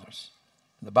honor our mothers.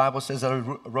 The Bible says that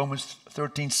in Romans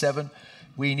 13:7,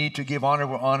 we need to give honor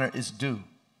where honor is due.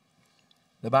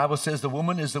 The Bible says the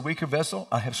woman is the weaker vessel.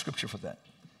 I have scripture for that.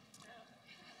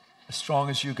 As strong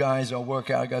as you guys all work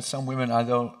out, I got some women I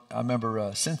know. I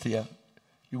remember Cynthia.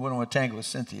 You went on a tango with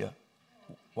Cynthia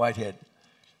Whitehead.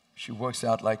 She works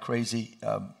out like crazy.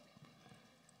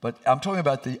 But I'm talking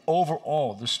about the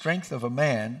overall. The strength of a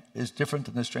man is different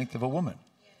than the strength of a woman.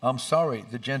 I'm sorry,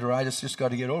 the genderitis just got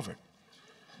to get over it.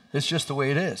 It's just the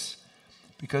way it is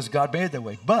because God made it that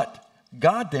way. But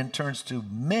God then turns to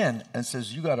men and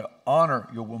says, you got to honor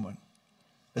your woman,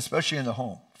 especially in the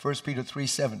home. 1 Peter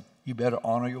 3:7, you better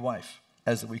honor your wife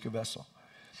as the weaker vessel.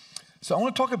 So I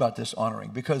want to talk about this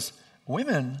honoring because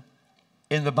women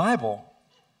in the Bible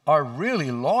are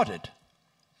really lauded.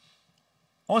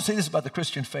 I want to say this about the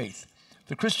Christian faith.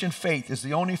 The Christian faith is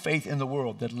the only faith in the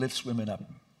world that lifts women up.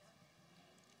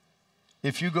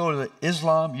 If you go to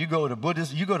Islam, you go to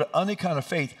Buddhism, you go to any kind of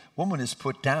faith, woman is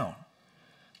put down.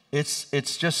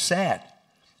 It's just sad.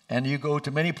 And you go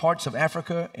to many parts of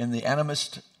Africa in the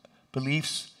animist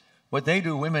beliefs, what they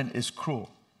do women is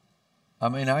cruel. I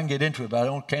mean, I can get into it, but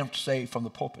I can't say from the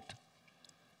pulpit.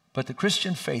 But the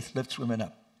Christian faith lifts women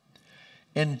up.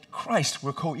 In Christ,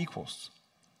 we're co-equals.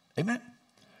 Amen?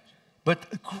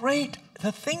 But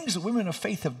the things that women of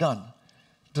faith have done,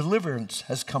 deliverance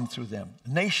has come through them.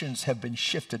 Nations have been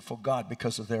shifted for God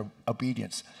because of their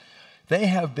obedience. They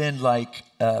have been like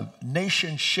a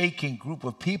nation-shaking group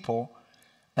of people,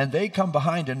 and they come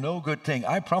behind a no good thing.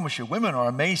 I promise you, women are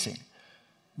amazing.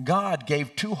 God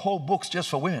gave 2 whole books just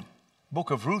for women,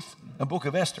 Book of Ruth and Book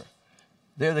of Esther.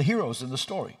 They're the heroes in the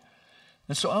story.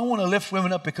 And so I want to lift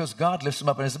women up because God lifts them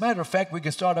up. And as a matter of fact, we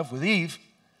can start off with Eve.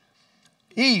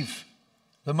 Eve,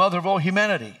 the mother of all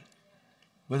humanity.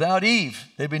 Without Eve,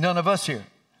 there'd be none of us here.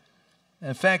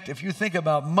 In fact, if you think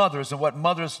about mothers and what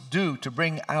mothers do to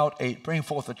bring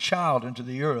forth a child into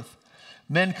the earth,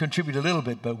 men contribute a little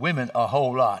bit, but women a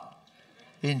whole lot.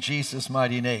 In Jesus'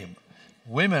 mighty name.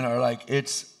 Women are like,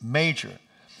 it's major.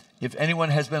 If anyone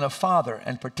has been a father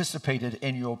and participated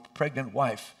in your pregnant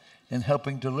wife in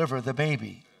helping deliver the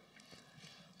baby.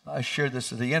 I shared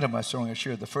this at the end of my sermon. I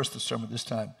shared the first of the sermon this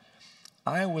time.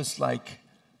 I was like,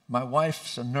 my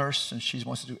wife's a nurse and she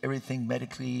wants to do everything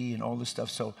medically and all this stuff.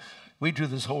 So we do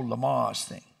this whole Lamaze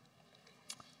thing.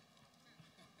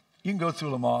 You can go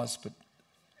through Lamaze, but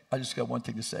I just got one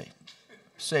thing to say.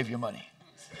 Save your money.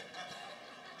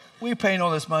 We're paying all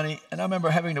this money, and I remember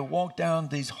having to walk down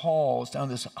these halls, down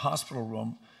this hospital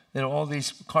room. There were all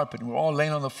these carpet, and we're all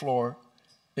laying on the floor.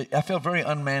 I felt very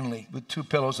unmanly with 2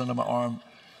 pillows under my arm.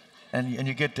 And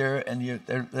you get there, and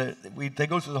they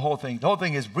go through the whole thing. The whole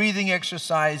thing is breathing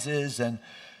exercises, and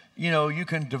you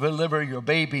can deliver your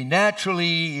baby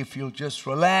naturally if you'll just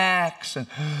relax. And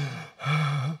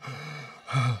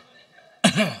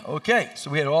okay,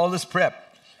 so we had all this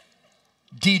prep.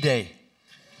 D-Day.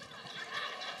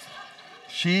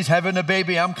 She's having a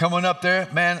baby. I'm coming up there,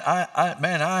 man.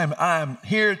 I'm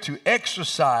here to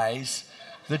exercise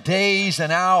the days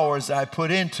and hours I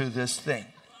put into this thing.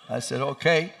 I said,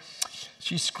 okay.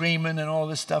 She's screaming and all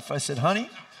this stuff. I said, honey,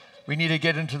 we need to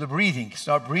get into the breathing.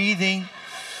 Start breathing,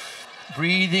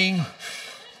 breathing,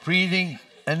 breathing.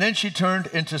 And then she turned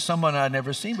into someone I'd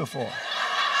never seen before.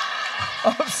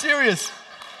 I'm serious.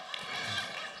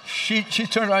 she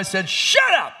turned around and said,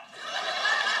 shut up.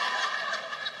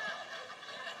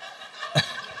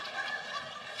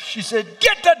 She said,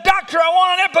 get the doctor, I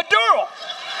want an epidural.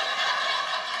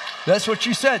 That's what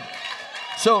she said.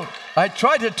 So I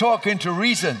tried to talk into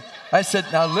reason. I said,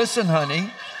 now listen,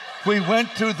 honey, we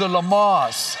went through the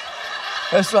Lamars.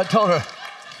 That's what I told her.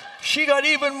 She got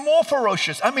even more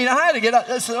ferocious. I mean, I had to get up.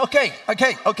 I said, okay.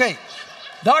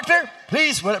 Doctor,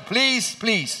 please.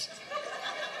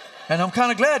 And I'm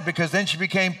kind of glad because then she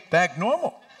became back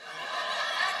normal.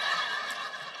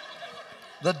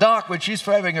 The doc, when she's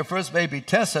having her first baby,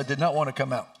 Tessa, did not want to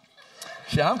come out.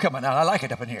 She said, I'm coming out. I like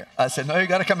it up in here. I said, no, you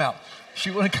got to come out. She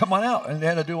wouldn't come on out. And they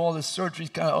had to do all this surgery.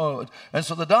 And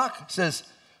so the doc says,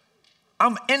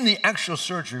 I'm in the actual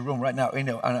surgery room right now.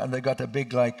 And they got that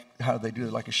big, like, how they do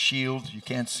it, like a shield. You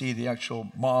can't see the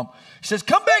actual mom. He says,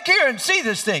 come back here and see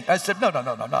this thing. I said, no.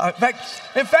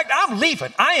 In fact, I'm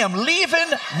leaving. I am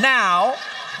leaving now.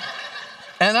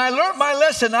 And I learned my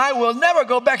lesson. I will never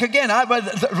go back again.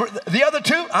 The other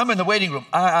two, I'm in the waiting room.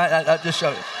 I just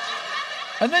show you.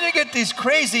 And then you get these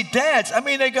crazy dads. I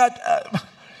mean, they got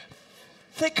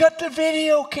the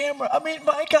video camera. I mean,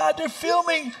 my God, they're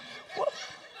filming.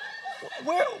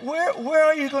 Where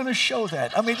are you going to show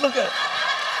that? I mean, look at.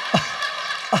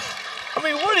 I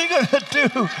mean, what are you going to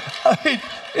do? I mean,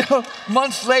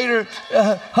 months later,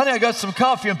 honey, I got some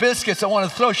coffee and biscuits. I want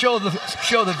to show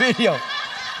the video.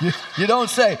 You don't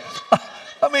say.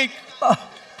 I mean,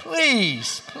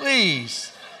 please,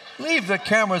 leave the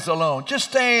cameras alone.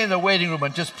 Just stay in the waiting room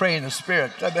and just pray in the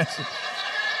Spirit.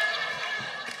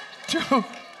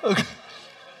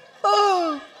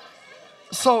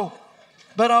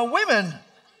 But our women,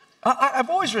 I've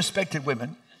always respected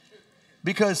women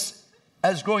because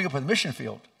as growing up in the mission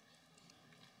field,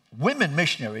 women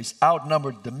missionaries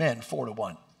outnumbered the men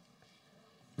 4-1.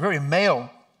 Very male,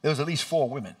 there was at least 4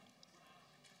 women.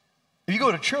 If you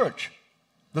go to church,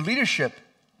 the leadership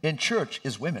in church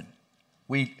is women.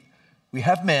 We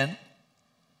have men,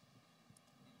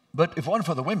 but if it wasn't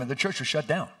for the women, the church was shut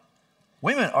down.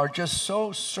 Women are just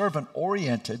so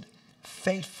servant-oriented,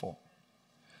 faithful.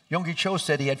 Yonggi Cho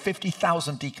said he had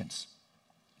 50,000 deacons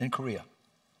in Korea.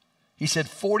 He said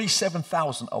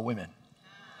 47,000 are women.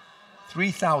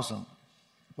 3,000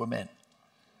 were men.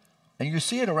 And you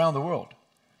see it around the world.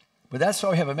 But that's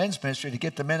why we have a men's ministry, to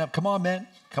get the men up. Come on, men.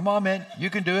 You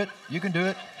can do it. You can do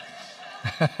it.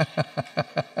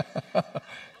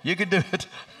 You can do it.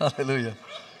 Hallelujah.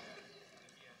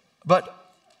 But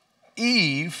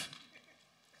Eve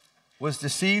was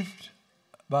deceived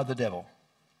by the devil.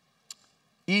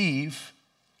 Eve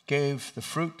gave the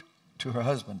fruit to her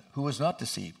husband, who was not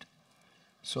deceived.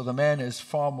 So the man is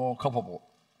far more culpable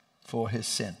for his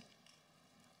sin.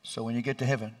 So when you get to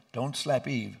heaven, don't slap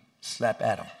Eve, slap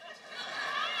Adam.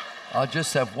 I'll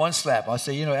just have one slap. I'll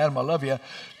say, Adam, I love you.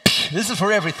 This is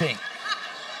for everything.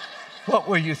 What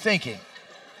were you thinking?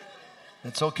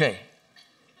 It's okay.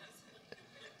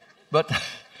 But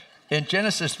in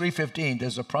Genesis 3:15,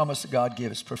 there's a promise that God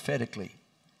gives prophetically.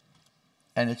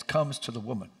 And it comes to the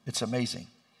woman. It's amazing.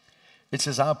 It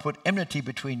says, I'll put enmity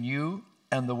between you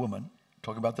and the woman.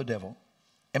 Talking about the devil.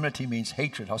 Enmity means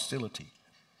hatred, hostility.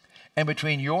 And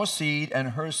between your seed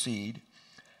and her seed,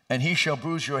 and he shall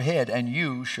bruise your head, and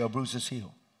you shall bruise his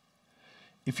heel.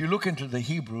 If you look into the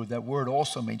Hebrew, that word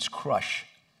also means crush.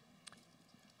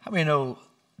 How many know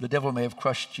the devil may have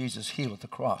crushed Jesus' heel at the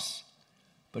cross?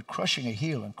 But crushing a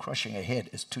heel and crushing a head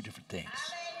is 2 different things.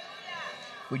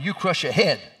 When you crush a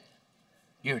head,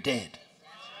 you're dead.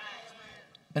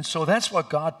 And so that's what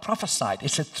God prophesied.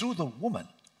 It said through the woman.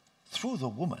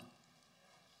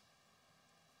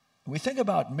 We think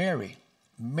about Mary.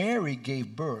 Mary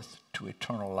gave birth to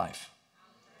eternal life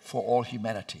for all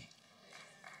humanity.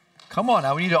 Come on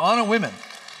now, we need to honor women.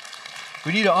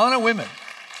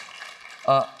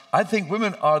 I think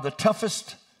women are the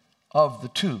toughest of the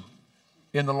 2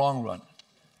 in the long run.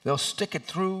 They'll stick it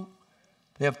through.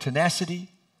 They have tenacity.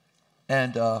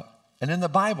 And in the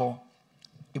Bible,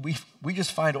 we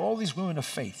just find all these women of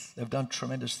faith. They've done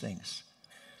tremendous things.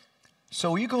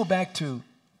 So you go back to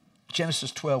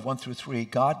Genesis 12, 1-3,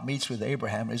 God meets with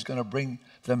Abraham, and he's going to bring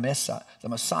the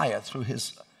Messiah through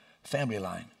his family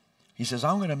line. He says,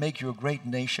 I'm going to make you a great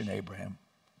nation, Abraham.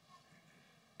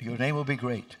 Your name will be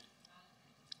great.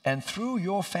 And through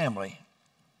your family,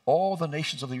 all the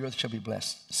nations of the earth shall be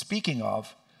blessed. Speaking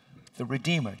of the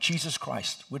Redeemer, Jesus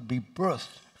Christ, would be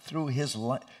birthed through his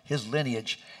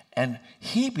lineage, and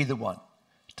he be the one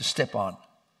to step on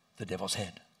the devil's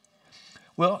head.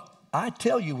 Well, I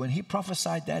tell you, when he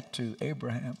prophesied that to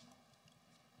Abraham,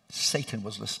 Satan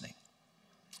was listening.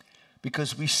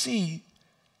 Because we see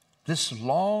this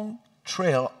long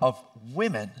trail of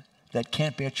women that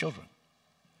can't bear children.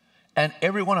 And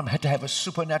every one of them had to have a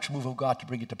supernatural move of God to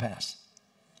bring it to pass.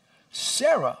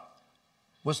 Sarah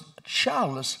was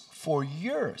childless for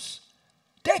years,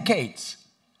 decades.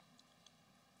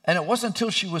 And it wasn't until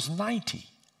she was 90.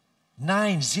 Now,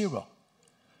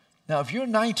 if you're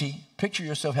 90, picture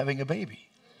yourself having a baby.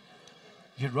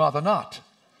 You'd rather not.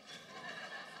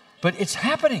 But it's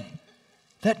happening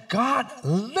that God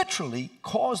literally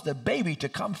caused the baby to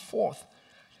come forth.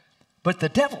 But the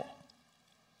devil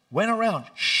went around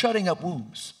shutting up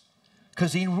wombs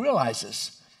because he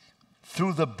realizes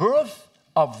through the birth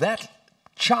of that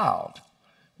child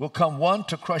will come one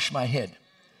to crush my head.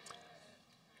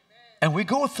 And we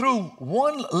go through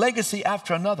one legacy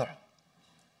after another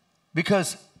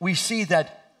because we see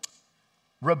that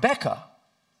Rebekah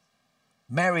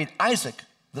married Isaac,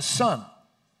 the son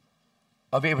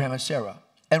of Abraham and Sarah.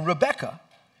 And Rebekah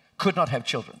could not have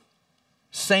children.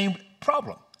 Same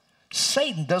problem.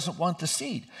 Satan doesn't want the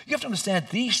seed. You have to understand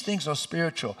these things are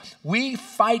spiritual. We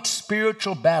fight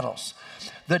spiritual battles.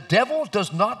 The devil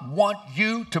does not want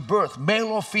you to birth, male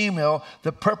or female,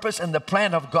 the purpose and the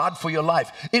plan of God for your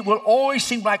life. It will always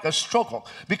seem like a struggle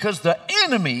because the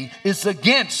enemy is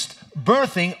against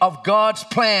birthing of God's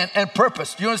plan and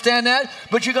purpose. Do you understand that?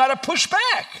 But you got to push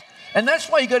back. And that's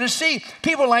why you got to see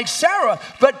people like Sarah.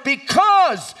 But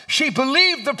because she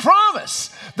believed the promise,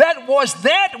 that was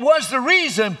the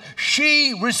reason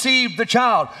she received the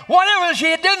child. Whatever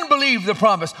she didn't believe the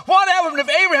promise, what happened if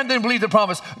Abraham didn't believe the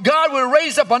promise? God would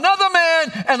raise up another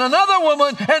man and another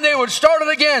woman, and they would start it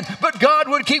again. But God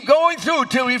would keep going through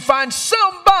till he finds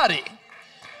somebody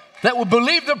that will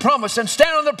believe the promise and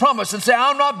stand on the promise and say,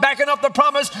 I'm not backing up the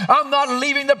promise. I'm not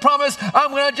leaving the promise.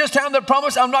 I'm going to just stand the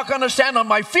promise. I'm not going to stand on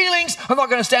my feelings. I'm not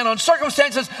going to stand on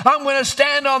circumstances. I'm going to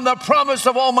stand on the promise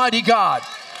of Almighty God.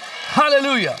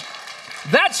 Hallelujah.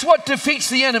 That's what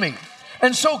defeats the enemy.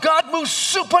 And so God moves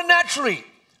supernaturally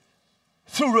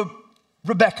through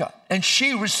Rebekah, and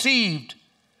she received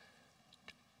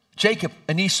Jacob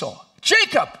and Esau.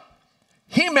 Jacob,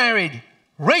 he married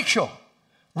Rachel.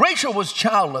 Rachel was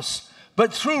childless,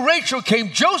 but through Rachel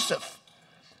came Joseph.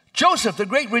 Joseph, the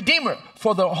great redeemer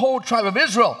for the whole tribe of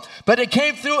Israel. But it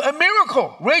came through a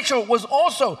miracle. Rachel was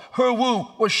also, her womb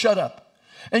was shut up.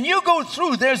 And you go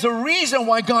through, there's a reason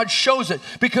why God shows it.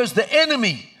 Because the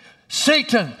enemy,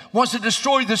 Satan, wants to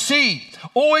destroy the seed.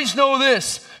 Always know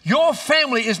this. Your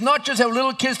family is not just have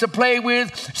little kids to play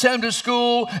with, send them to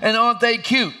school, and aren't they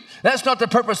cute? That's not the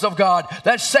purpose of God.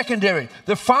 That's secondary.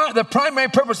 The primary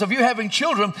purpose of you having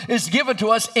children is given to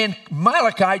us in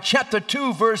Malachi chapter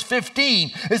 2, verse 15.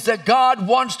 Is that God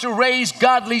wants to raise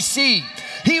godly seed.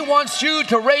 He wants you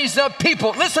to raise up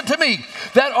people, listen to me,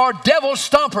 that are devil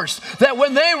stompers. That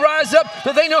when they rise up,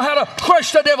 that they know how to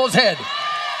crush the devil's head.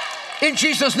 In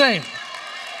Jesus' name.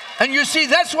 And you see,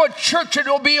 that's what church should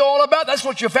be all about. That's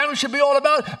what your family should be all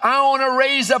about. I want to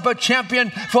raise up a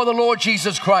champion for the Lord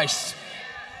Jesus Christ.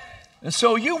 And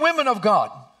so you women of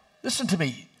God, listen to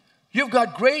me. You've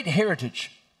got great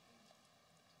heritage.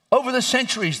 Over the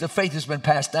centuries, the faith has been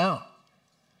passed down.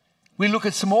 We look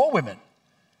at some more women.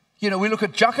 We look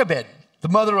at Jochebed, the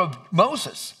mother of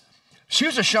Moses. She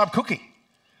was a sharp cookie.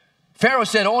 Pharaoh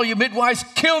said, all you midwives,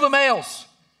 kill the males.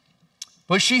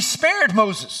 But she spared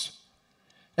Moses.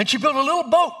 And she built a little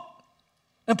boat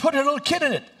and put her little kid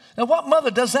in it. Now, what mother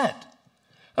does that?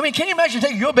 I mean, can you imagine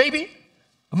taking your baby,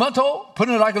 a month old,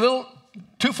 putting it like a little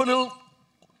 2-foot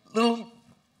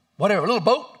little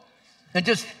boat, and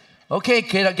just, okay,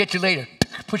 kid, I'll get you later.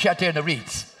 Push you out there in the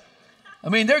reeds. I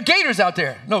mean, there are gators out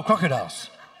there, no crocodiles.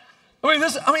 I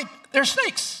mean, they're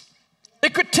snakes.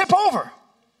 It could tip over,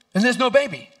 and there's no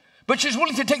baby. But she's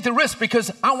willing to take the risk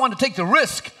because I want to take the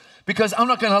risk because I'm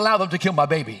not going to allow them to kill my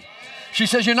baby. She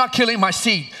says, you're not killing my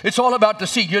seed. It's all about the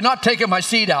seed. You're not taking my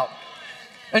seed out.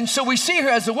 And so we see her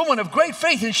as a woman of great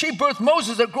faith, and she birthed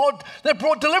Moses that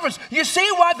brought deliverance. You see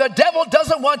why the devil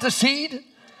doesn't want the seed?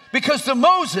 Because to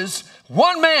Moses,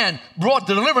 one man brought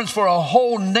deliverance for a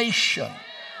whole nation.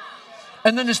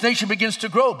 And then this nation begins to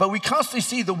grow. But we constantly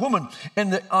see the woman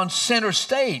on center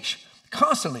stage,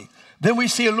 constantly. Then we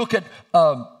see a look at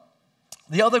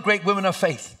the other great women of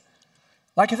faith.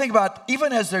 Like I think about,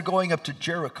 even as they're going up to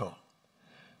Jericho,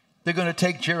 they're going to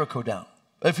take Jericho down.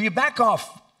 If you back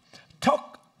off,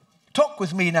 talk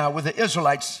with me now with the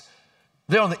Israelites.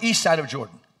 They're on the east side of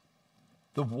Jordan.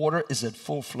 The water is at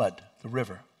full flood, the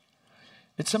river.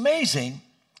 It's amazing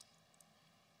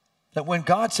that when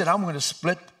God said, I'm going to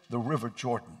split the river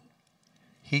Jordan,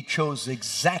 he chose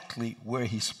exactly where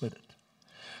he split it.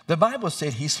 The Bible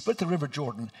said he split the river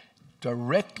Jordan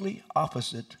directly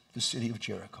opposite the city of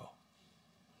Jericho.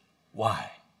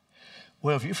 Why?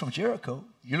 Well, if you're from Jericho,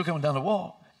 you're looking down the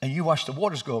wall, and you watch the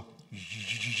waters go.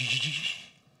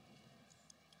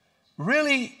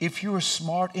 Really, if you were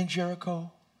smart in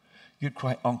Jericho, you'd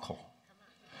cry, uncle.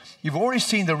 You've already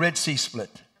seen the Red Sea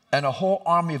split and a whole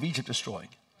army of Egypt destroyed.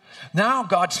 Now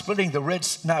God's splitting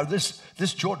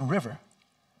this Jordan River.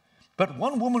 But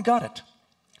one woman got it.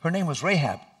 Her name was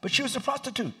Rahab, but she was a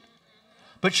prostitute.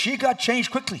 But she got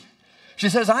changed quickly. She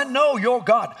says, I know your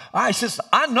God. I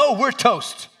know we're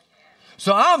toast.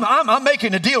 So I'm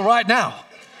making a deal right now.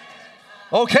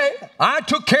 Okay, I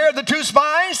took care of the 2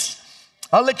 spies.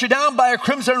 I'll let you down by a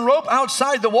crimson rope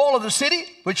outside the wall of the city,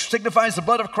 which signifies the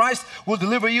blood of Christ will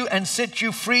deliver you and set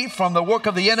you free from the work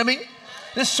of the enemy.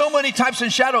 There's so many types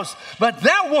and shadows. But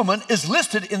that woman is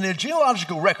listed in the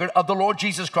genealogical record of the Lord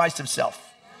Jesus Christ himself.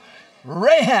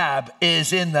 Rahab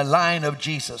is in the line of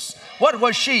Jesus. What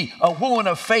was she? A woman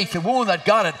of faith, a woman that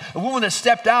got it, a woman that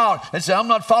stepped out and said, I'm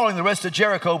not following the rest of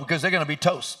Jericho because they're going to be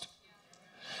toast.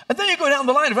 And then you go down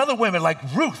the line of other women like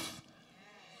Ruth.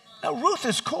 Now, Ruth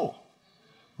is cool.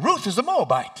 Ruth is a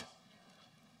Moabite.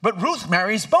 But Ruth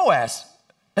marries Boaz,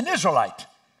 an Israelite.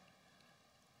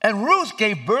 And Ruth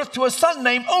gave birth to a son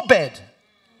named Obed.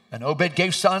 And Obed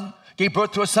gave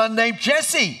birth to a son named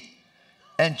Jesse.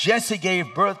 And Jesse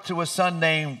gave birth to a son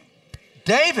named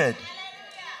David.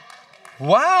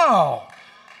 Wow.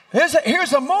 Here's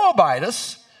a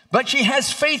Moabitess, but she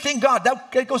has faith in God.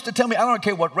 That goes to tell me, I don't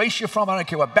care what race you're from, I don't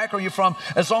care what background you're from,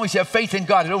 as long as you have faith in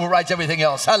God, it overrides everything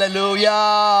else.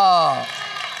 Hallelujah.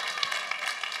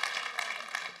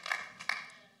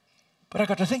 But I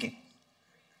got to thinking,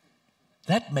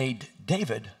 that made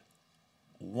David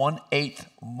 1/8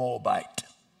 Moabite.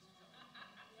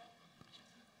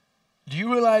 Do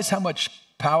you realize how much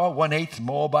power 1/8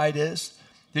 Moabite is?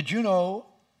 Did you know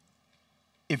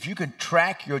if you can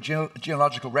track your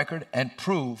genealogical record and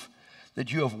prove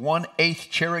that you have 1/8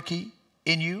 Cherokee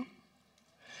in you,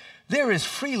 there is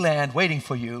free land waiting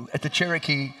for you at the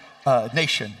Cherokee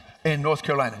Nation in North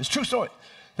Carolina. It's a true story.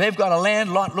 They've got a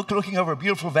land lot looking over a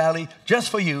beautiful valley just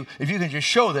for you if you can just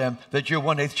show them that you're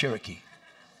 1/8 Cherokee.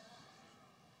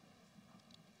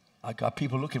 I got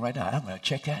people looking right now. I'm going to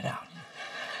check that out.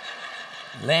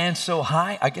 Land so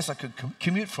high, I guess I could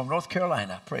commute from North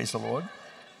Carolina. Praise the Lord.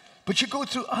 But you go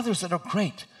through others that are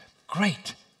great,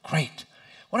 great, great.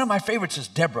 One of my favorites is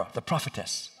Deborah, the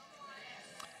prophetess.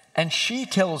 And she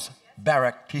tells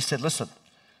Barak, he said, listen,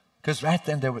 because right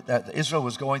then Israel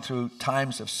was going through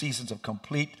seasons of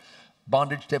complete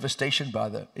bondage, devastation by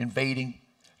the invading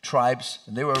tribes.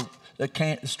 And they were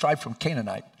this tribe from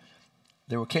Canaanite.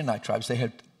 They were Canaanite tribes. They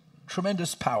had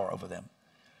tremendous power over them.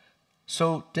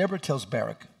 So Deborah tells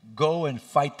Barak, go and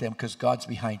fight them because God's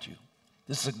behind you.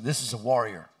 This is a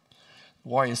warrior. The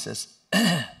warrior says,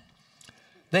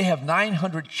 they have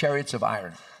 900 chariots of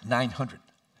iron. 900.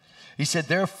 He said,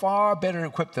 they're far better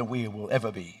equipped than we will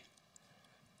ever be.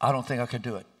 I don't think I can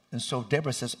do it. And so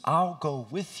Deborah says, I'll go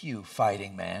with you,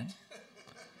 fighting man.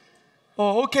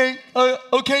 Oh, okay.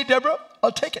 Okay, Deborah,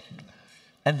 I'll take it.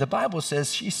 And the Bible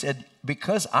says, she said,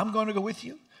 because I'm going to go with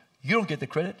you, you don't get the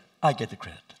credit, I get the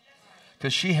credit.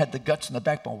 Because she had the guts and the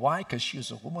backbone. Why? Because she was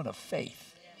a woman of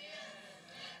faith.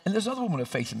 And there's another woman of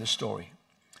faith in this story.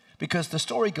 Because the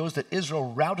story goes that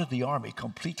Israel routed the army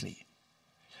completely.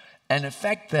 And in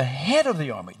fact, the head of the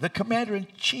army, the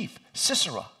commander-in-chief,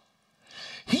 Sisera,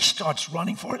 he starts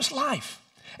running for his life.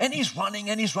 And he's running,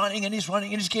 and he's running, and he's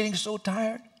running, and he's getting so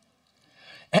tired.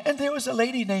 And there was a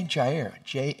lady named Jair,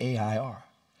 Jair,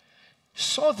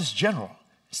 saw this general.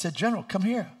 He said, General, come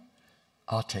here.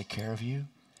 I'll take care of you.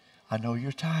 I know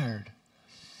you're tired.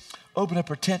 Open up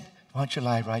her tent. Why don't you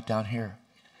lie right down here?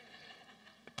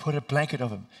 Put a blanket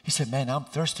over him. He said, man, I'm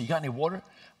thirsty. You got any water?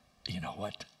 You know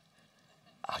what?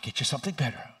 I'll get you something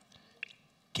better.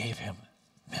 Gave him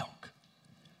milk.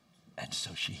 And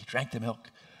so she drank the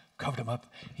milk, covered him up.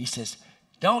 He says,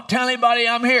 don't tell anybody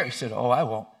I'm here. He said, oh, I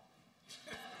won't.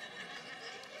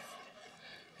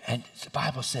 And the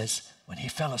Bible says when he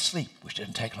fell asleep, which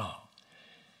didn't take long,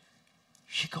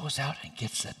 she goes out and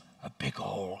gets a big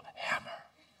old hammer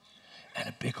and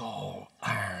a big old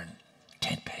iron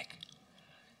tent peg,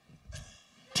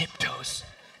 tiptoes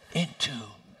into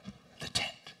the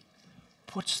tent,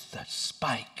 puts the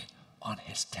spike on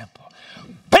his temple,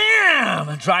 bam,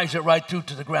 and drives it right through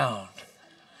to the ground.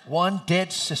 One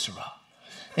dead Sisera.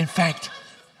 In fact,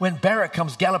 when Barak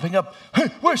comes galloping up, hey,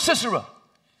 where's Sisera?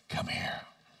 Come here.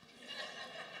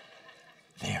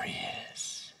 There he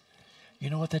is.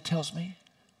 You know what that tells me?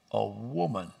 A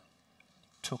woman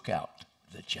took out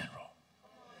the general.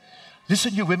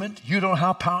 Listen, you women, you don't know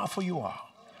how powerful you are.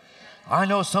 I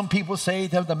know some people say,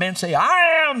 the men say,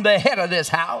 I am the head of this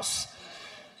house.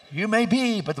 You may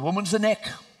be, but the woman's the neck.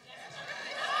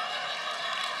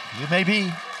 You may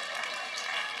be.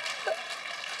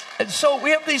 And so we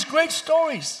have these great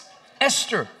stories.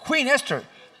 Esther, Queen Esther,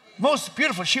 most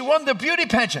beautiful. She won the beauty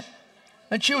pageant,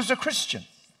 and she was a Christian.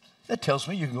 That tells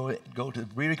me you can go to the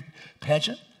beauty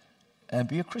pageant and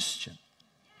be a Christian.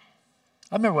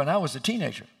 I remember when I was a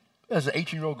teenager, as an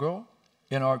 18-year-old girl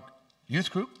in our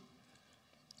youth group,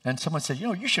 and someone said,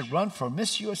 you should run for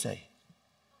Miss USA.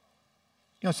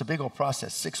 It's a big old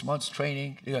process, 6 months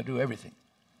training, you got to do everything.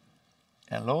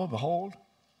 And lo and behold,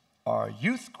 our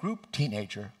youth group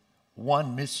teenager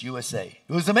won Miss USA.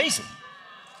 It was amazing.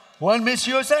 Won Miss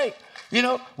USA.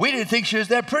 We didn't think she was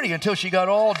that pretty until she got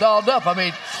all dolled up. I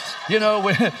mean,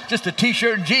 with just a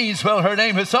T-shirt and jeans, well, her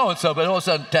name is so-and-so, but all of a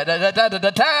sudden,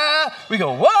 ta-da-da-da-da-da, we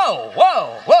go, whoa,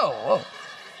 whoa, whoa, whoa.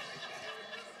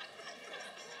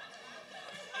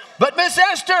 But Miss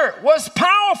Esther was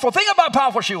powerful. Think about how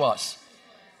powerful she was.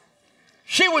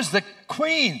 She was the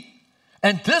queen.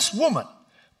 And this woman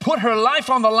put her life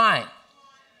on the line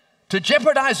to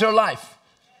jeopardize her life.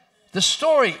 The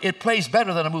story, it plays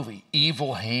better than a movie.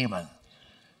 Evil Haman.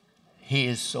 He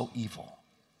is so evil.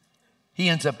 He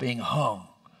ends up being hung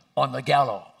on the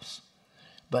gallows.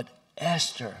 But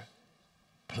Esther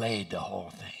played the whole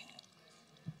thing.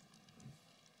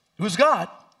 It was God.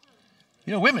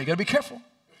 Women, you got to be careful.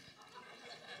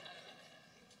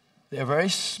 They're very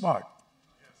smart.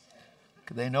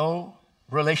 They know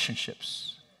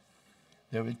relationships.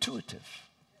 They're intuitive.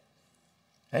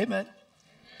 Amen.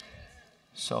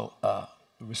 So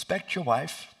respect your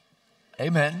wife.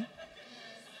 Amen.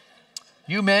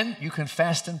 You men, you can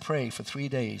fast and pray for 3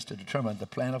 days to determine the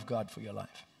plan of God for your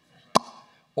life.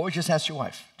 Or just ask your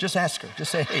wife. Just ask her.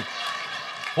 Just say, hey,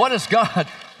 what is God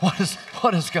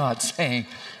saying?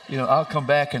 I'll come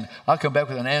back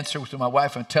with an answer to my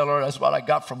wife and tell her that's what I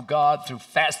got from God through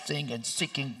fasting and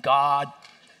seeking God.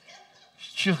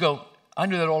 She'll go, I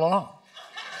knew that all along.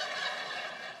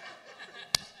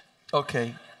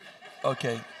 Okay.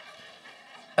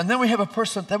 And then we have a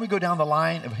person, then we go down the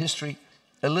line of history.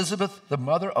 Elizabeth, the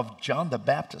mother of John the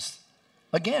Baptist.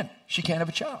 Again, she can't have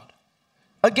a child.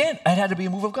 Again, it had to be a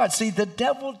move of God. See, the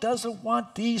devil doesn't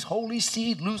want these holy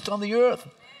seed loosed on the earth.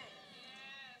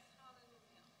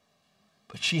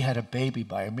 But she had a baby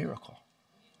by a miracle.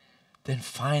 Then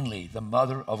finally, the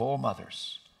mother of all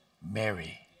mothers,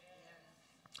 Mary.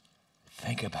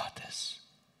 Think about this.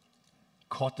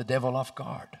 Caught the devil off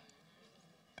guard.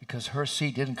 Because her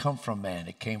seed didn't come from man,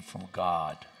 it came from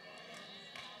God.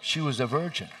 She was a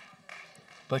virgin.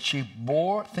 But she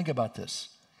bore, think about this.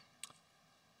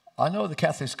 I know the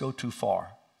Catholics go too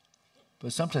far,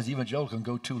 but sometimes evangelicals can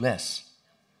go too less.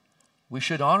 We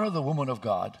should honor the woman of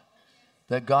God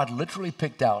that God literally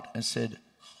picked out and said,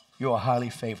 you are highly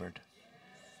favored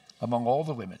among all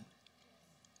the women.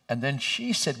 And then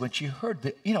she said when she heard,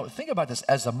 think about this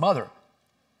as a mother.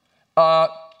 The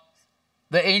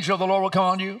angel of the Lord will come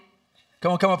on you.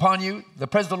 Come upon you. The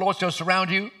presence of the Lord shall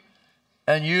surround you.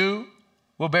 And you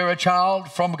will bear a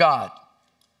child from God.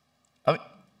 I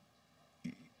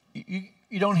mean,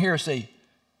 you don't hear her say,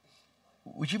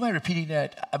 would you mind repeating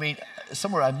that? I mean,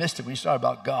 somewhere I missed it when you started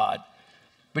about God.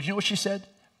 But you know what she said?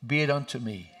 Be it unto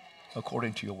me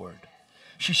according to your word.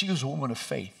 She was a woman of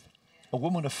faith. A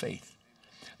woman of faith.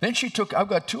 Then I've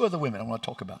got 2 other women I want to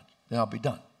talk about. Then I'll be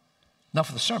done. Not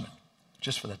for the sermon,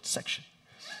 just for that section.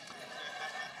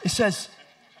 It says,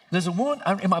 there's a woman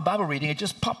in my Bible reading, it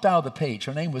just popped out of the page.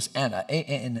 Her name was Anna,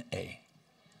 A-N-A.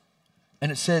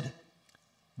 And it said,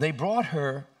 they brought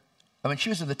her, she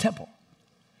was in the temple.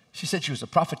 She said she was a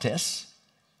prophetess.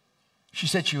 She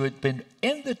said she had been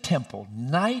in the temple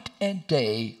night and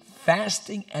day,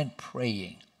 fasting and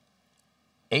praying.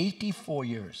 84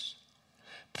 years.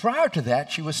 Prior to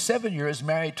that, she was 7 years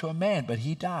married to a man, but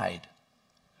he died.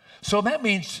 So that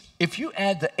means if you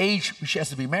add the age she has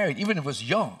to be married, even if it was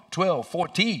young, 12,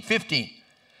 14, 15,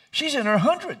 she's in her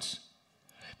hundreds.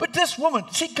 But this woman,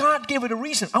 see, God gave it a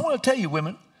reason. I want to tell you,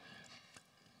 women,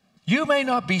 you may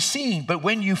not be seen, but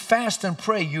when you fast and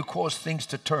pray, you cause things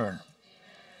to turn.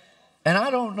 And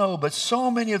I don't know, but so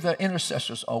many of the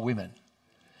intercessors are women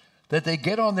that they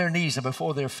get on their knees and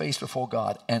before their face before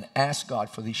God and ask God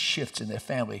for these shifts in their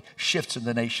family, shifts in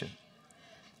the nation.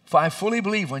 For I fully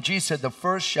believe when Jesus said the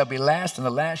first shall be last and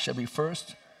the last shall be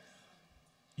first,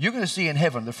 you're going to see in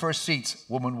heaven the first seats,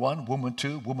 woman 1, woman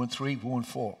 2, woman 3, woman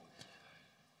 4.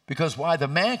 Because why? The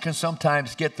man can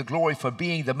sometimes get the glory for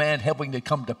being the man helping it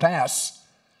come to pass.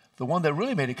 The one that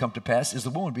really made it come to pass is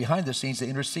the woman behind the scenes that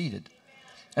interceded.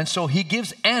 And so he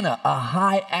gives Anna a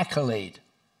high accolade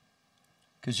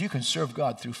because you can serve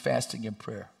God through fasting and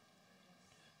prayer.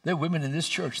 There are women in this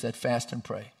church that fast and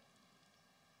pray.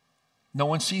 No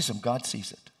one sees them. God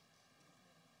sees it.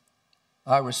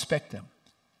 I respect them.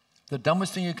 The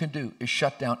dumbest thing you can do is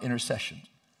shut down intercession.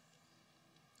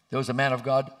 There was a man of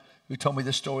God who told me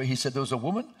this story. He said there was a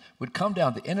woman who would come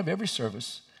down at the end of every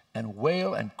service and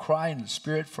wail and cry in the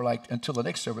spirit for like until the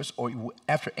next service, or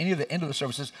after any of the end of the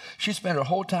services. She spent her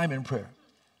whole time in prayer.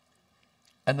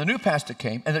 And the new pastor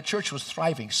came, and the church was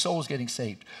thriving, souls getting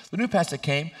saved. The new pastor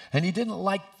came, and he didn't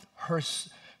like her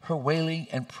wailing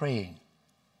and praying.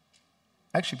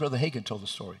 Actually, Brother Hagin told the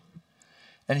story.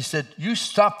 And he said, you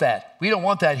stop that. We don't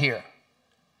want that here.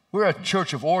 We're a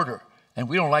church of order, and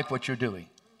we don't like what you're doing.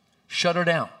 Shut her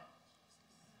down.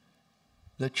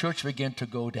 The church began to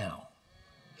go down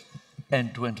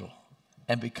and dwindle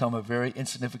and become a very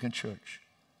insignificant church.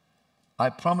 I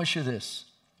promise you this,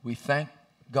 we thank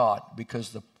God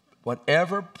because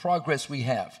whatever progress we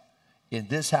have in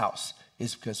this house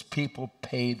is because people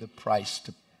pay the price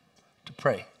to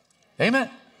pray. Amen.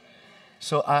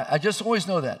 So I just always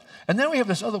know that. And then we have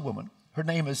this other woman. Her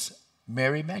name is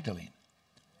Mary Magdalene.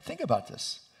 Think about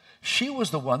this. She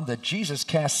was the one that Jesus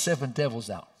cast 7 devils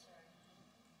out.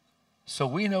 So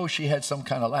we know she had some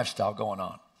kind of lifestyle going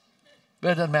on.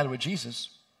 But it doesn't matter with Jesus.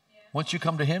 Once you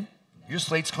come to him, your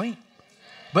slate's clean.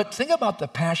 But think about the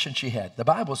passion she had. The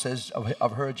Bible says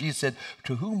of her, Jesus said,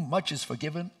 to whom much is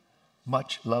forgiven,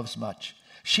 much loves much.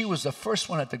 She was the first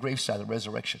one at the graveside of the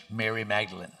resurrection, Mary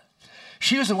Magdalene.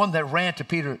 She was the one that ran to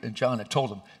Peter and John and told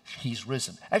them, he's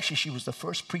risen. Actually, she was the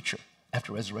first preacher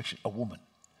after resurrection, a woman.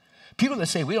 People that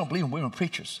say we don't believe in women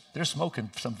preachers, they're smoking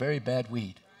some very bad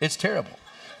weed. It's terrible.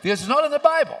 Because it's not in the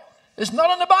Bible. It's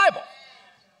not in the Bible.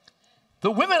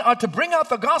 The women are to bring out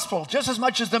the gospel just as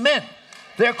much as the men.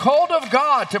 They're called of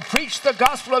God to preach the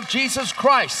gospel of Jesus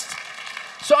Christ.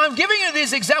 So I'm giving you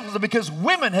these examples because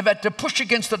women have had to push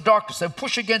against the darkness. They've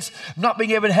pushed against not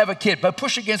being able to have a kid, but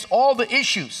push against all the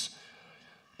issues.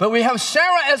 But we have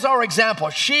Sarah as our example.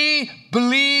 She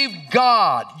believed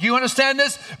God. You understand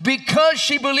this? Because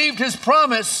she believed his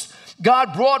promise,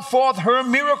 God brought forth her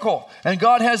miracle. And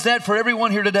God has that for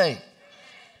everyone here today.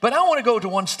 But I want to go to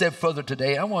one step further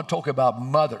today. I want to talk about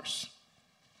mothers.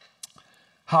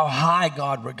 How high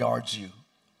God regards you,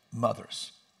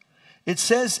 mothers. It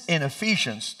says in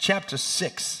Ephesians chapter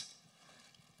 6,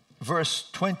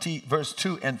 verse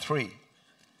 2 and 3,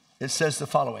 it says the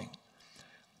following.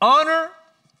 Honor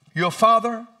your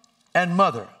father and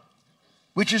mother,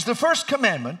 which is the first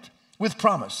commandment with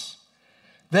promise,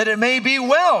 that it may be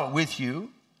well with you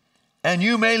and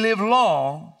you may live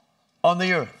long on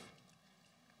the earth.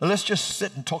 Now let's just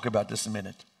sit and talk about this a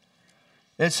minute.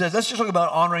 It says, let's just talk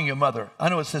about honoring your mother. I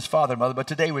know it says father and mother, but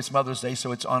today it's Mother's Day,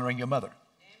 so it's honoring your mother.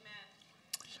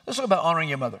 Amen. Let's talk about honoring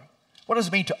your mother. What does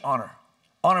it mean to honor?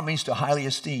 Honor means to highly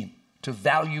esteem, to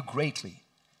value greatly,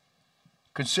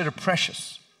 consider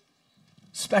precious,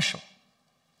 special.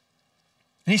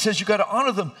 And he says you got to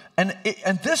honor them. And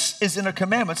this is in the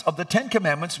commandments of the 10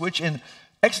 commandments, which in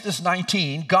Exodus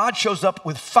 19, God shows up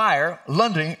with fire,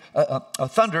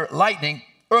 thunder, lightning,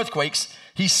 earthquakes.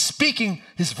 He's speaking.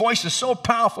 His voice is so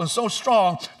powerful and so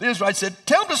strong. The Israelites said,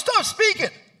 tell him to stop speaking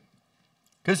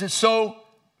because it's so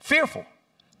fearful.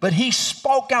 But he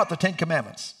spoke out the 10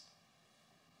 commandments.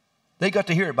 They got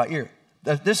to hear it by ear.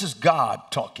 This is God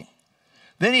talking.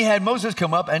 Then he had Moses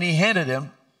come up and he handed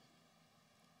him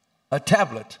a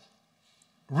tablet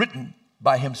written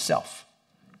by himself,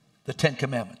 the 10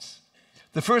 commandments.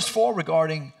 The first 4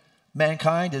 regarding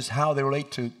mankind is how they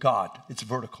relate to God. It's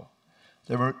vertical.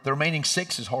 The remaining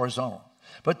 6 is horizontal.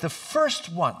 But the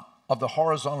first one of the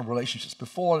horizontal relationships,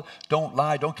 before don't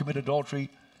lie, don't commit adultery,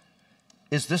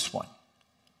 is this one.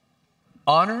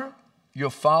 Honor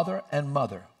your father and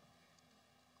mother.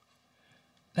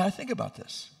 Now think about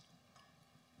this.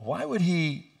 Why would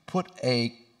he put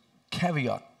a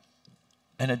caveat,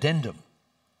 an addendum?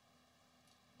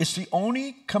 It's the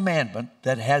only commandment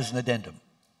that has an addendum.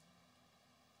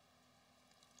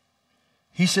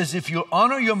 He says, if you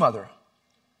honor your mother,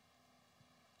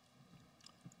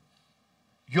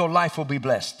 your life will be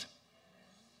blessed.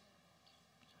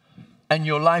 And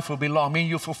your life will be long. Meaning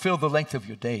you'll fulfill the length of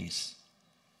your days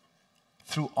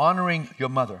through honoring your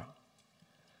mother.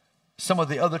 Some of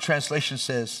the other translations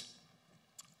says,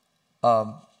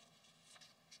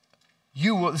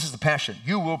 you will, this is the Passion,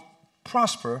 you will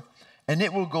prosper and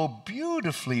it will go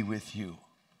beautifully with you.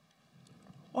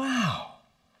 Wow.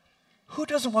 Who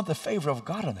doesn't want the favor of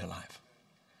God in their life?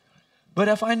 But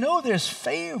if I know there's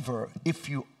favor if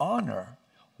you honor,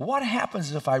 what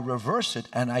happens if I reverse it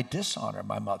and I dishonor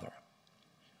my mother?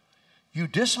 You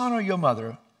dishonor your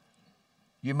mother,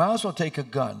 you might as well take a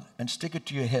gun and stick it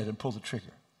to your head and pull the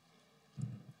trigger.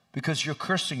 Because you're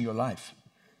cursing your life.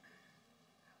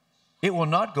 It will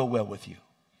not go well with you.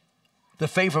 The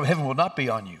favor of heaven will not be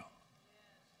on you.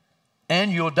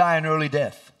 and you'll die an early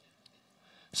death.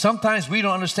 Sometimes we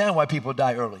don't understand why people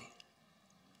die early.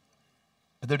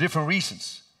 There are different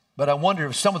reasons, but I wonder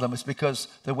if some of them is because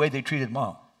the way they treated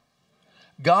mom.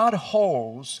 God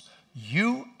holds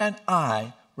you and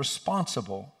I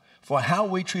responsible for how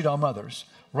we treat our mothers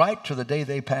right to the day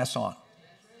they pass on.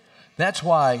 That's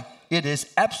why it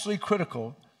is absolutely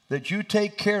critical that you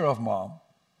take care of mom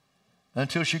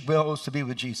until she goes to be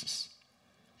with Jesus.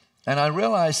 And I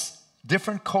realize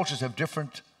different cultures have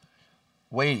different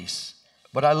ways,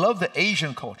 but I love the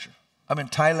Asian culture. I'm in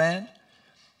Thailand.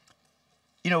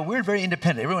 You know, we're very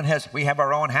independent. We have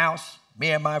our own house,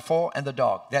 me and my 4 and the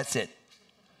dog. That's it.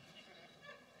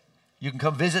 You can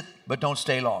come visit, but don't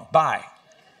stay long. Bye.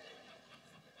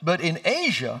 But in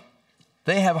Asia,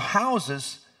 they have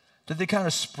houses that they kind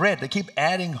of spread. They keep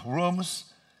adding rooms.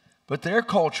 But their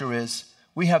culture is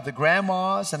we have the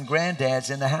grandmas and granddads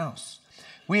in the house.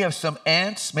 We have some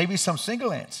aunts, maybe some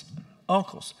single aunts,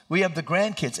 uncles. We have the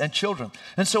grandkids and children.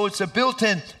 And so it's a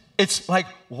built-in, it's like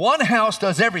one house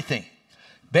does everything.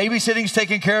 Babysitting's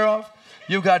taken care of.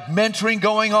 You've got mentoring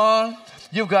going on.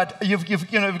 You've got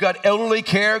elderly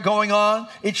care going on.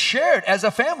 It's shared as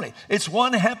a family. It's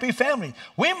one happy family.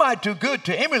 We might do good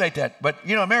to emulate that, but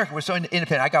America, we're so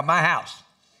independent. I got my house.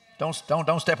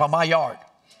 Don't step on my yard.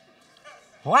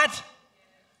 What?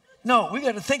 No, we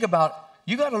got to think about.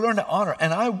 You got to learn to honor.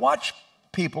 And I watch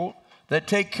people that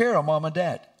take care of mom and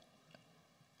dad.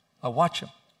 I watch them.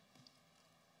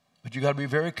 But you got to be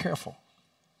very careful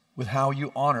with how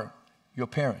you honor your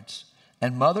parents.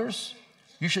 And mothers,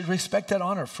 you should respect that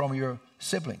honor from your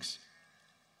siblings.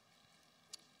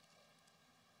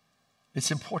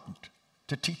 It's important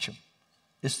to teach them.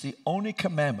 It's the only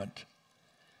commandment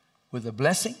with a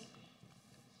blessing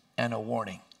and a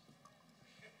warning.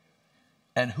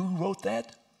 And who wrote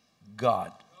that?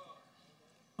 God.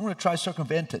 I'm going to try to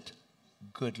circumvent it.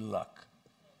 Good luck.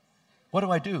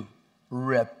 What do?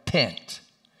 Repent.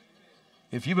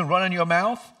 If you've been running your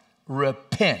mouth,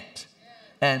 repent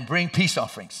and bring peace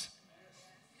offerings.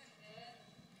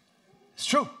 It's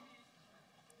true.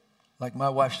 Like my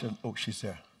wife said, oh, she's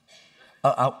there.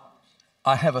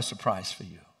 I have a surprise for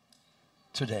you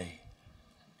today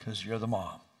because you're the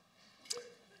mom.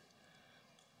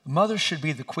 Mothers should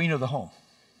be the queen of the home.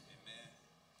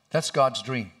 That's God's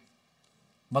dream.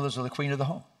 Mothers are the queen of the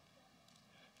home.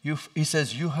 He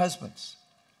says, you husbands,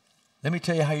 let me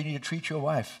tell you how you need to treat your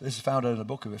wife. This is found in the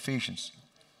book of Ephesians,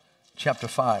 chapter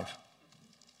 5.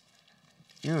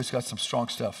 It's got some strong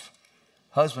stuff.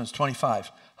 Husbands,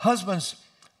 25. Husbands,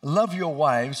 love your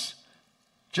wives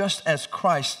just as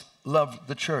Christ loved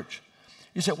the church.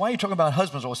 You say, why are you talking about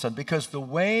husbands all of a sudden? Because the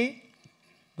way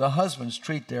the husbands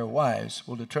treat their wives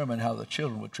will determine how the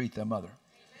children will treat their mother.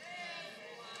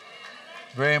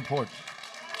 Very important.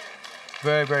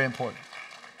 Very, very important.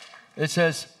 It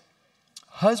says,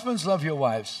 husbands, love your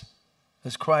wives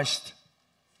as Christ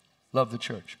loved the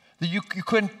church. You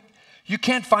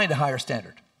can't find a higher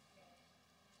standard.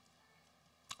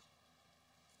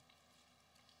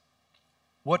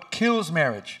 What kills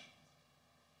marriage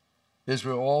is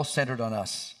we're all centered on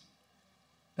us.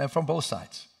 And from both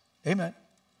sides. Amen.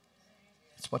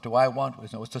 It's what do I want?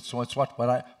 It's what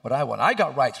I want. I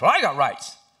got rights. Well, I got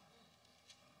rights.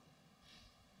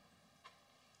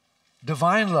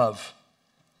 Divine love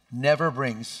never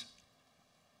brings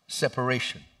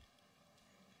separation.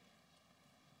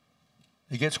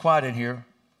 It gets quiet in here,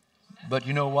 but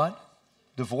you know what?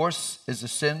 Divorce is a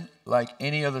sin like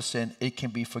any other sin. It can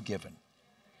be forgiven.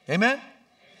 Amen?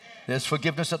 There's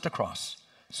forgiveness at the cross.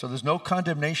 So there's no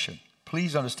condemnation.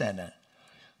 Please understand that.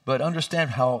 But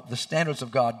understand how the standards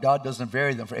of God doesn't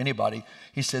vary them for anybody.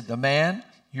 He said, the man,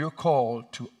 you're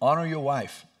called to honor your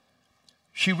wife.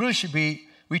 She really should be,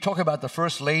 we talk about the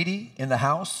first lady in the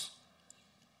house.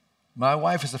 My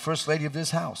wife is the first lady of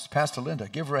this house, Pastor Linda.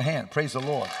 Give her a hand. Praise the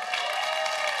Lord.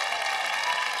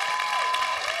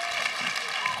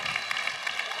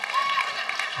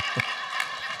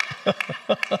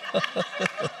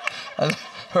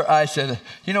 Her eye said,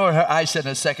 you know what her eye said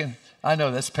in a second? I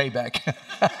know that's payback.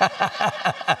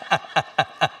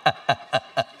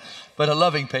 But a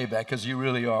loving payback because you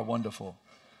really are wonderful.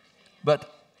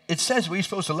 But it says we're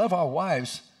supposed to love our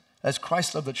wives as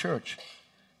Christ loved the church.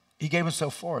 He gave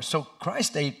himself for us. So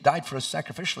Christ died for us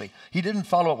sacrificially. He didn't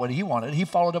follow up what he wanted. He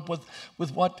followed up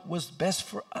with what was best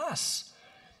for us.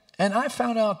 And I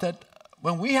found out that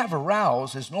when we have a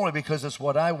rouse, it's normally because it's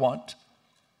what I want.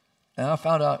 And I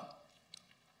found out,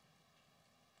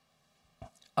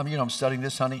 I'm studying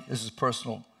this, honey. This is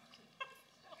personal.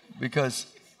 Because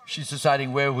she's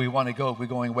deciding where we want to go if we're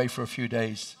going away for a few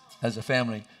days as a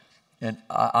family. And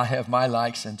I have my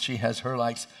likes, and she has her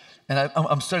likes. And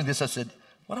I'm studying this. I said,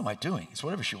 what am I doing? It's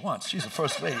whatever she wants. She's the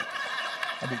first lady.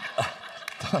 I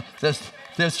mean,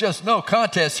 there's just no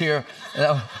contest here.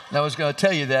 And I was going to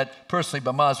tell you that personally,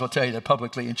 but might as well tell you that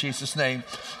publicly in Jesus' name.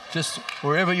 Just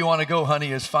wherever you want to go,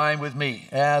 honey, is fine with me.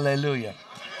 Hallelujah.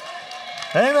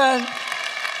 Amen.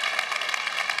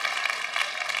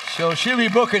 So she'll be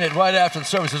booking it right after the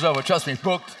service is over. Trust me, it's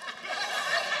booked.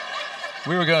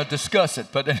 We were going to discuss it,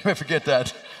 but anyway, forget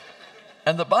that.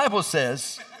 And the Bible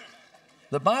says,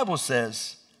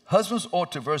 husbands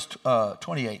ought to, verse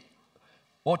 28,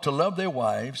 ought to love their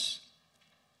wives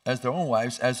as their own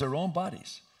wives, as their own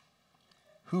bodies.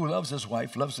 Who loves his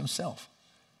wife loves himself.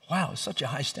 Wow, it's such a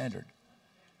high standard.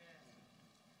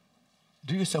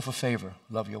 Do yourself a favor,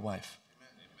 love your wife.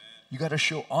 You got to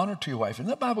show honor to your wife. And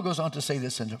the Bible goes on to say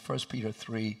this in 1 Peter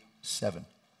 3:7.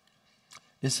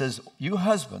 It says, you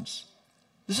husbands,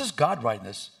 this is God writing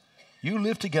this, you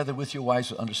live together with your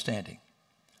wives with understanding,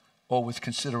 or with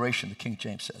consideration, the King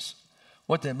James says.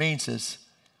 What that means is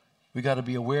we got to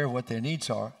be aware of what their needs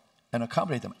are and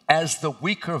accommodate them as the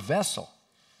weaker vessel.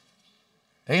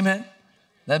 Amen.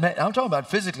 I'm talking about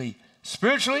physically.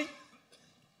 Spiritually,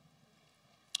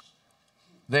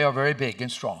 they are very big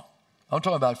and strong. I'm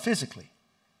talking about physically.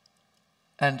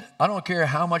 And I don't care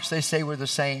how much they say we're the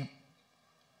same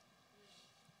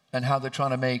and how they're trying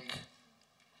to make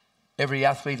every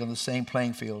athlete on the same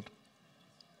playing field.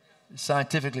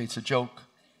 Scientifically, it's a joke.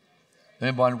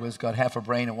 Anyone who's got half a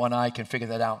brain and one eye can figure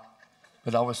that out.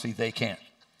 But obviously, they can't.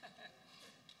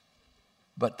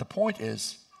 But the point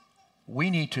is, we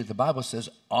need to, the Bible says,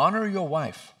 honor your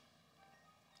wife.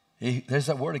 There's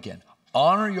that word again.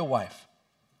 Honor your wife,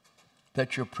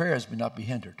 that your prayers may not be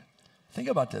hindered. Think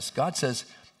about this. God says,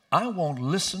 I won't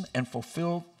listen and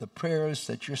fulfill the prayers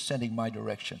that you're sending my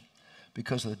direction.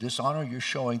 Because of the dishonor you're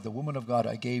showing the woman of God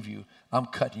I gave you, I'm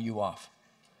cutting you off.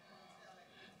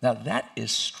 Now that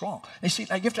is strong. And see,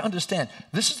 you have to understand,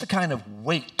 this is the kind of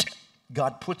weight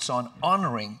God puts on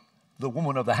honoring the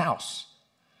woman of the house.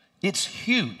 It's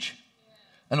huge.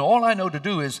 And all I know to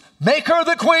do is make her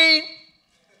the queen.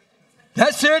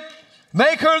 That's it.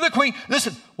 Make her the queen.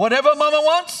 Listen, whatever mama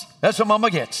wants, that's what mama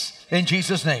gets in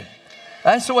Jesus' name.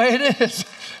 That's the way it is.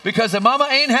 Because if mama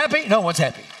ain't happy, no one's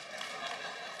happy.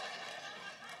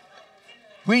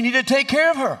 We need to take care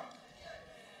of her.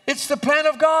 It's the plan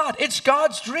of God. It's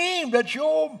God's dream that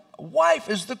your wife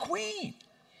is the queen.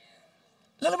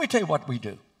 Now, let me tell you what we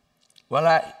do.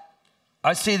 Well,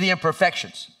 I see the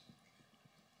imperfections.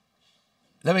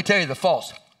 Let me tell you the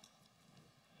faults.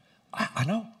 I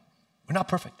know. We're not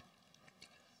perfect.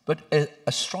 But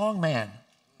a strong man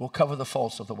will cover the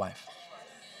faults of the wife.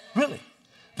 Really.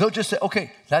 They'll just say,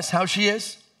 okay, that's how she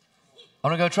is.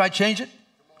 I'm not going to try to change it.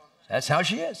 That's how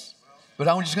she is. But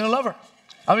I'm just going to love her.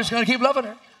 I'm just going to keep loving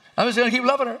her. I'm just going to keep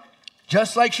loving her.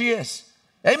 Just like she is.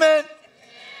 Amen.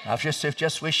 I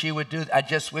just wish she would do that. I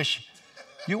just wish.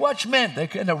 You watch men, they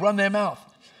kind of run their mouth.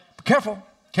 Careful,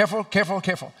 careful, careful,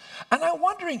 careful. And I'm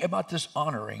wondering about this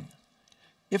honoring.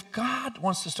 If God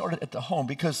wants to start it at the home,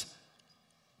 because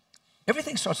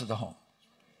everything starts at the home.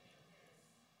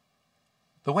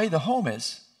 The way the home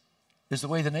is the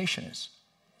way the nation is.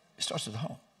 It starts at the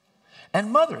home.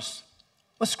 And mothers,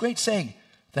 what's great saying?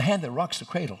 The hand that rocks the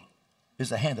cradle is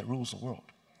the hand that rules the world.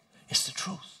 It's the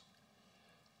truth.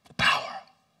 The power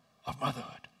of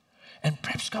motherhood. And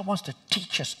perhaps God wants to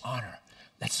teach us honor.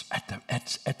 That's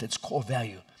at its core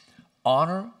value.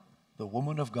 Honor the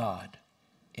woman of God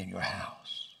in your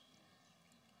house.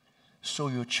 So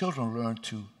your children learn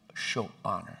to show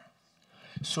honor.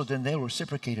 So then they'll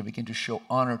reciprocate and begin to show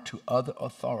honor to other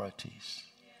authorities.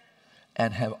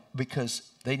 And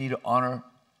because they need to honor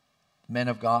men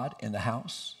of God in the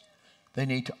house. They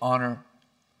need to honor.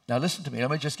 Now listen to me.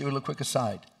 Let me just give you a little quick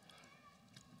aside.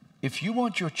 If you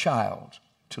want your child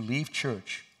to leave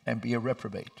church and be a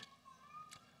reprobate,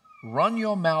 run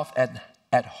your mouth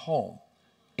at home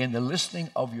in the listening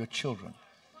of your children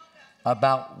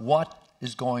about what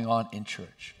is going on in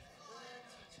church.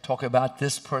 Talk about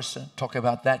this person, talk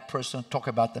about that person, talk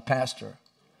about the pastor.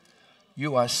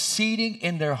 You are seeding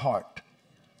in their heart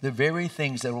the very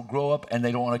things that will grow up and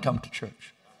they don't want to come to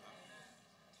church.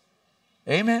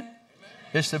 Amen?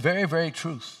 It's the very, very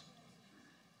truth.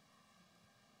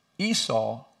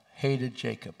 Esau hated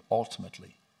Jacob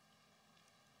ultimately.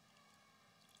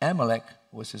 Amalek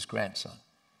was his grandson.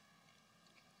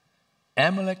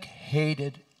 Amalek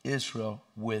hated Israel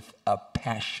with a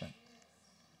passion.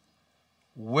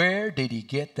 Where did he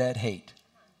get that hate?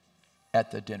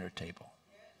 At the dinner table.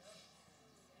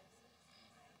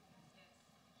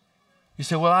 You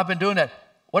say, well, I've been doing that.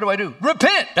 What do I do?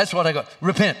 Repent. That's what I got.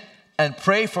 Repent. and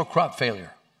pray for crop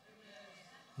failure.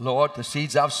 Lord, the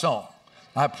seeds I've sown,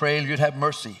 I pray you'd have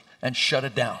mercy and shut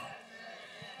it down.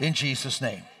 In Jesus'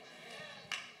 name.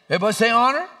 Everybody say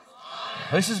honor.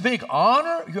 This is big.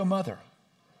 Honor your mother.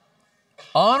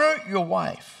 Honor your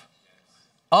wife.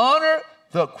 Honor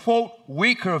the, quote,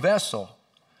 weaker vessel.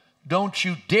 Don't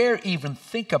you dare even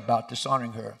think about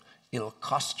dishonoring her. It'll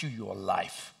cost you your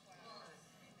life.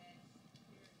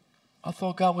 I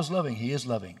thought God was loving. He is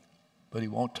loving, but he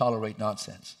won't tolerate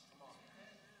nonsense.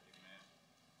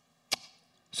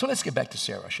 So let's get back to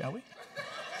Sarah, shall we?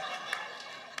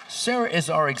 Sarah is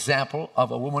our example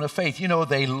of a woman of faith. You know,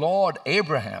 they laud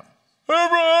Abraham.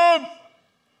 Abraham,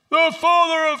 the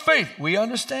father of faith. We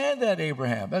understand that,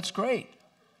 Abraham. That's great.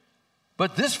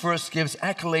 But this verse gives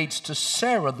accolades to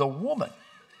Sarah, the woman,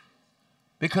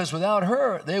 because without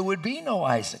her, there would be no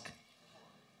Isaac.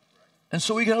 And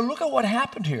so we got to look at what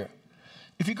happened here.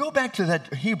 If you go back to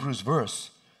that Hebrews verse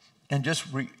and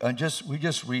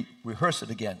rehearse it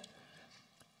again,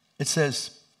 it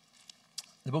says,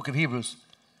 the book of Hebrews,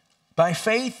 by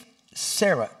faith,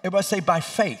 Sarah. Everybody say by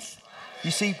faith. You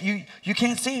see, you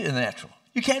can't see it in the natural.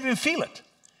 You can't even feel it.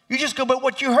 You just go by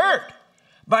what you heard.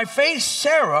 By faith,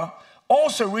 Sarah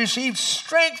also received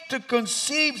strength to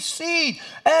conceive seed.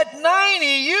 At 90,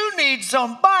 you need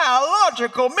some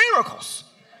biological miracles.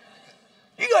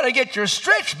 You got to get your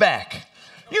stretch back.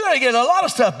 You got to get a lot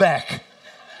of stuff back.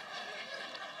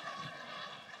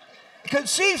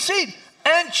 Conceive seed.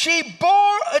 And she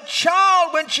bore a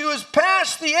child when she was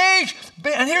past the age.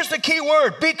 And here's the key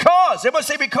word, because. Everybody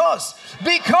say because.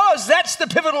 Because, that's the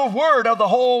pivotal word of the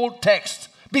whole text.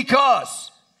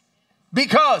 Because.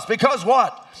 Because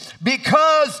what?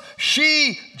 Because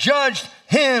she judged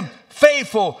him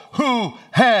faithful who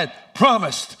had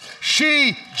promised.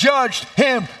 She judged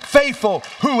him faithful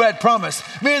who had promised.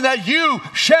 Meaning that you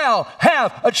shall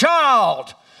have a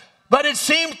child. But it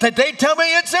seems that they tell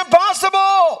me it's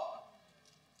impossible.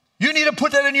 You need to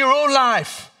put that in your own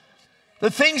life. The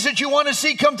things that you want to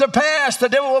see come to pass, the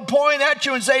devil will point at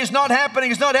you and say, it's not happening,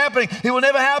 it's not happening. It will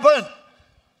never happen.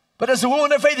 But as a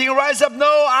woman of faith, you can rise up.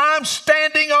 No, I'm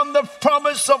standing on the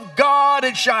promise of God.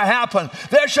 It shall happen.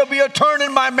 There shall be a turn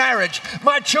in my marriage.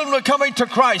 My children are coming to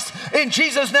Christ. In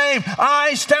Jesus' name,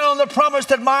 I stand on the promise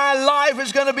that my life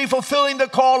is going to be fulfilling the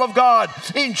call of God.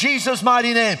 In Jesus'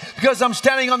 mighty name. Because I'm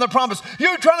standing on the promise.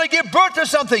 You're trying to give birth to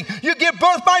something. You give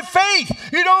birth by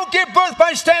faith. You don't give birth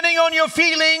by standing on your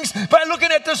feelings, by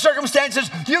looking at the circumstances.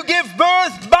 You give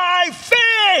birth by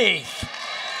faith.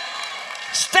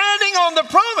 Standing on the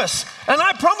promise. And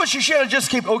I promise you, she had to just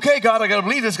keep, okay, God, I got to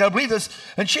believe this,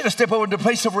 And she had to step over into a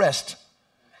place of rest.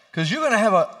 Because you're going to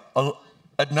have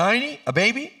at 90, a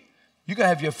baby, you're going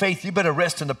to have your faith. You better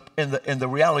rest in the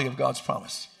reality of God's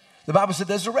promise. The Bible said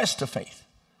there's a rest of faith.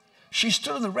 She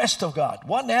stood in the rest of God,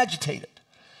 wasn't agitated.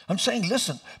 I'm saying,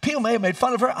 listen, people may have made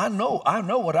fun of her. I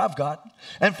know what I've got.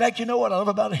 In fact, you know what I love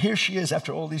about her? Here she is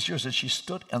after all these years, that she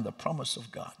stood in the promise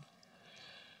of God.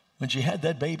 When she had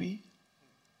that baby,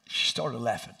 she started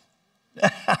laughing.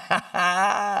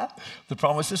 The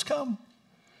promise has come.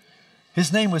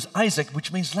 His name was Isaac,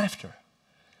 which means laughter.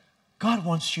 God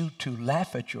wants you to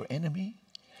laugh at your enemy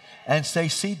and say,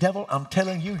 see, devil, I'm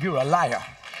telling you, you're a liar.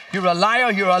 You're a liar,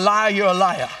 you're a liar, you're a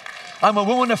liar. I'm a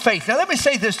woman of faith. Now let me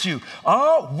say this to you.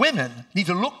 Our women need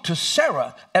to look to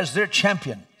Sarah as their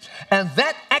champion. And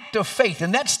that act of faith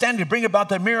and that stand to bring about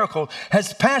that miracle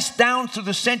has passed down through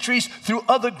the centuries through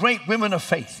other great women of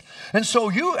faith. And so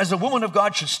you as a woman of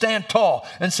God should stand tall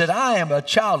and say, I am a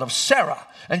child of Sarah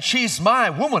and she's my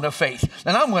woman of faith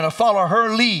and I'm going to follow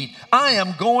her lead. I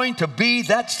am going to be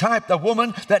that type of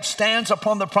woman that stands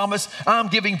upon the promise. I'm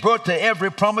giving birth to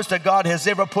every promise that God has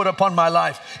ever put upon my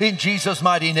life in Jesus'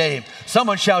 mighty name.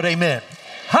 Someone shout amen.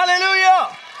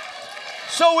 Hallelujah.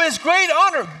 So with great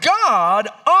honor, God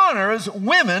honors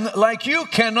women like you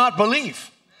cannot believe.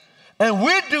 And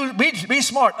we'd be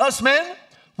smart. Us men,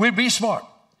 we'd be smart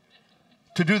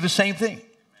to do the same thing.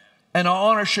 And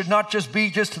our honor should not just be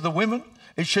just to the women.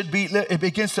 It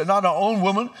begins to not our own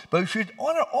woman, but we should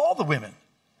honor all the women.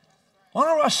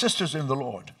 Honor our sisters in the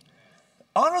Lord.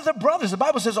 Honor the brothers. The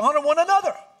Bible says honor one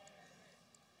another.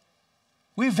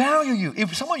 We value you.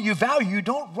 If someone you value, you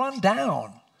don't run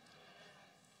down.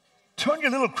 Turn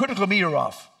your little critical meter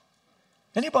off.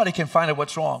 Anybody can find out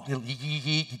what's wrong. Let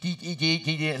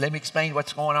me explain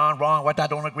what's going on wrong, what I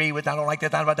don't agree with, I don't like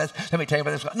that, about that. Let me tell you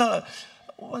about this. No,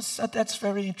 that's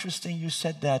very interesting. You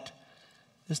said that.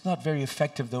 It's not very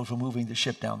effective, though, for moving the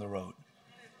ship down the road.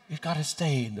 You've got to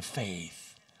stay in the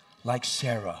faith, like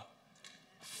Sarah.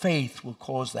 Faith will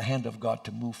cause the hand of God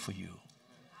to move for you.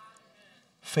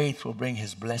 Faith will bring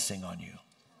his blessing on you.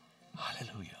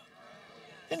 Hallelujah.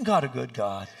 Isn't God a good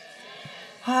God?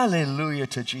 Hallelujah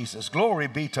to Jesus. Glory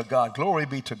be to God. Glory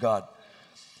be to God.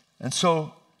 And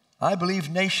so I believe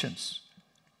nations,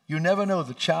 you never know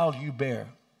the child you bear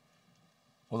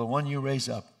or the one you raise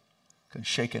up can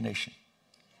shake a nation.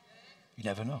 You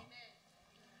never know.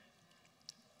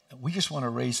 We just want to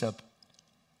raise up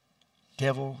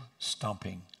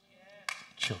devil-stomping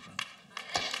children.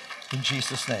 In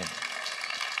Jesus' name.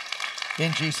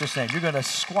 In Jesus' name. You're going to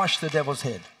squash the devil's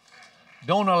head.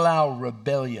 Don't allow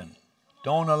rebellion.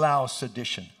 Don't allow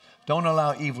sedition. Don't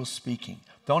allow evil speaking.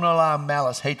 Don't allow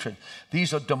malice, hatred.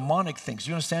 These are demonic things.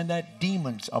 You understand that?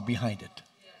 Demons are behind it.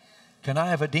 Can I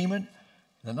have a demon?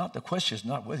 The question is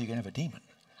not whether you can have a demon.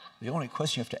 The only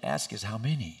question you have to ask is how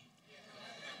many?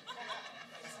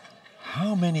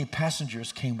 How many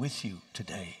passengers came with you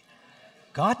today?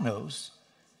 God knows.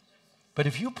 But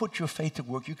if you put your faith to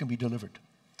work, you can be delivered.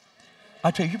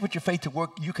 I tell you, if you put your faith to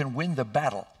work, you can win the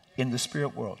battle in the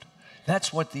spirit world.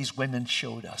 That's what these women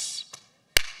showed us.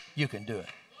 You can do it.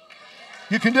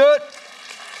 You can do it.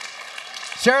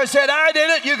 Sarah said, I did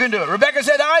it. You can do it. Rebecca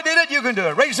said, I did it. You can do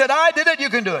it. Rachel said, I did it. You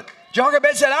can do it.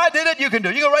 Jochebed said, I did it. You can do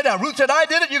it. You go right down. Ruth said, I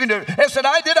did it. You can do it. Esther said,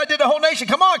 I did the whole nation.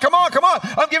 Come on, come on, come on.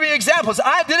 I'm giving you examples.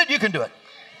 I did it. You can do it.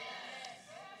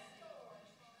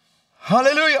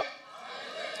 Hallelujah.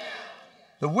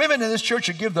 The women in this church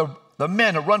should give the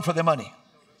men a run for their money.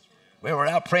 We're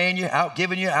out praying you, out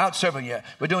giving you, out serving you.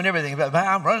 We're doing everything.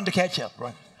 I'm running to catch up.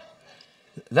 Run.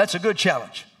 That's a good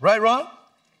challenge. Right, Ron?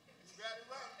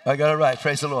 I got it right.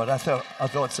 Praise the Lord. I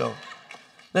thought so.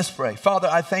 Let's pray. Father,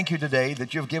 I thank you today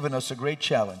that you've given us a great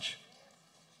challenge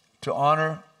to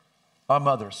honor our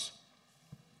mothers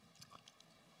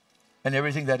and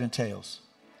everything that entails.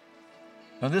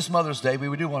 On this Mother's Day,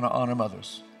 we do want to honor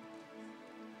mothers.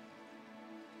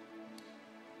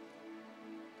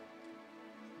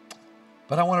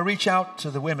 But I want to reach out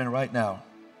to the women right now.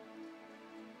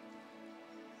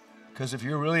 Because if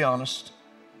you're really honest,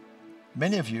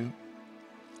 many of you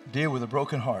deal with a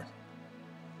broken heart.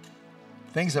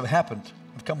 Things have happened,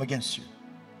 have come against you.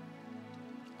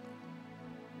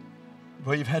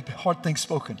 Where you've had hard things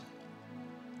spoken.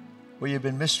 Where you've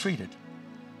been mistreated.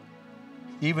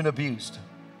 Even abused.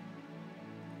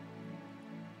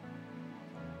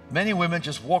 Many women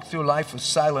just walk through life with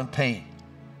silent pain.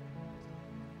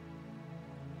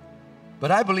 But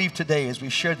I believe today, as we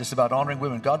shared this about honoring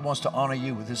women, God wants to honor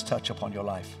you with his touch upon your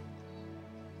life.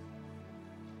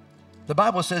 The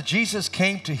Bible says Jesus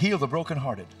came to heal the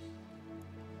brokenhearted.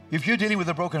 If you're dealing with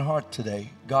a broken heart today,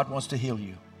 God wants to heal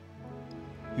you.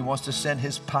 He wants to send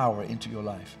his power into your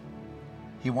life.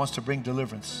 He wants to bring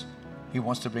deliverance. He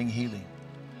wants to bring healing.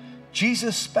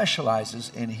 Jesus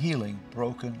specializes in healing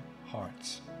broken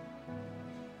hearts.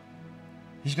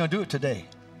 He's going to do it today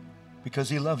because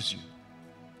he loves you.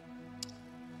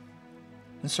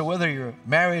 And so whether you're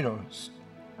married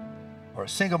or a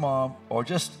single mom or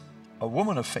just a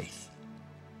woman of faith,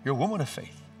 you're a woman of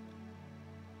faith.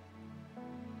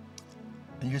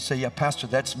 And you say, yeah, Pastor,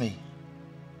 that's me.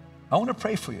 I want to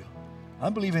pray for you.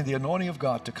 I'm believing the anointing of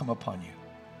God to come upon you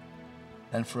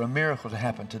and for a miracle to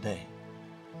happen today.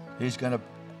 He's going to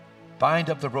bind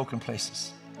up the broken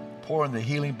places, pour in the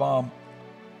healing balm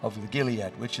of the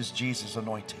Gilead, which is Jesus'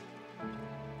 anointing,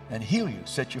 and heal you,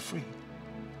 set you free.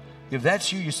 If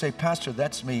that's you, you say, Pastor,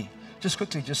 that's me. Just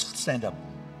quickly, just stand up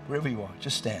wherever you are.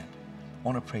 Just stand. I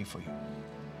want to pray for you.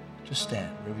 Just stand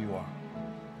wherever you are.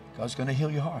 God's going to heal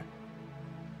your heart.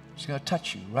 He's going to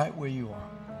touch you right where you are.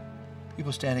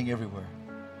 People standing everywhere.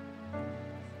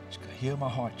 He's going to heal my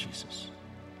heart, Jesus.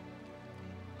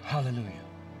 Hallelujah.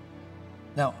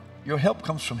 Now, your help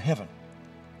comes from heaven.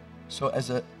 So as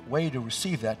a way to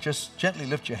receive that, just gently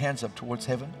lift your hands up towards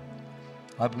heaven.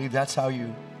 I believe that's how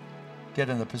you get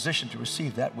in the position to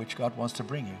receive that which God wants to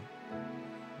bring you.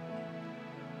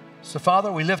 So,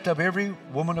 Father, we lift up every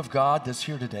woman of God that's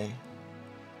here today.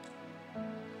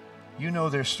 You know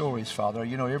their stories, Father.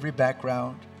 You know every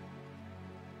background.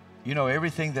 You know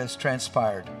everything that's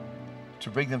transpired to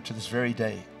bring them to this very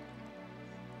day.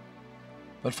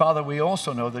 But, Father, we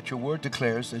also know that your word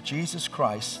declares that Jesus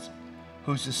Christ,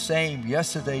 who's the same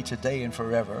yesterday, today, and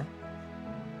forever,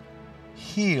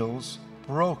 heals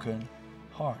broken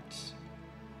hearts.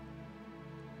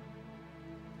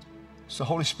 So,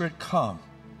 Holy Spirit, come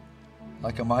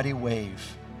like a mighty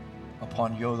wave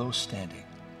upon those standing.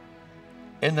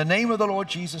 In the name of the Lord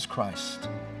Jesus Christ,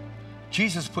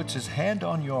 Jesus puts his hand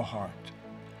on your heart.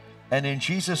 And in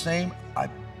Jesus' name, I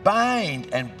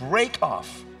bind and break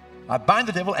off. I bind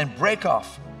the devil and break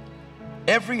off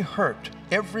every hurt,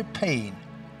 every pain,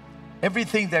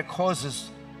 everything that causes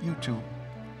you to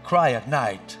cry at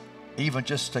night, even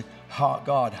just to,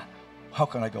 God, how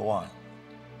can I go on?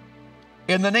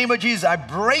 In the name of Jesus, I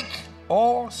break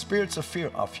all spirits of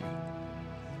fear off you.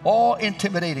 All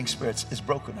intimidating spirits is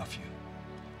broken off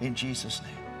you. In Jesus'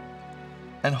 name.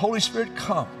 And Holy Spirit,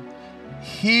 come.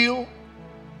 Heal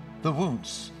the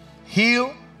wounds.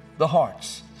 Heal the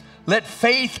hearts. Let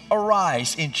faith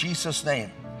arise in Jesus'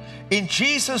 name. In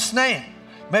Jesus' name,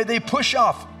 may they push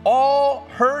off all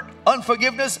hurt,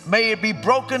 unforgiveness. May it be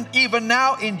broken even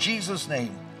now in Jesus'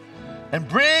 name. And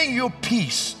bring your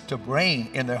peace to reign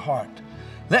in their heart.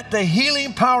 Let the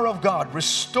healing power of God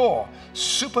restore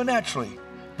supernaturally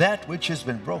that which has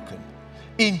been broken.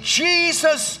 In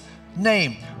Jesus'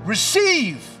 name,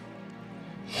 receive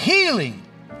healing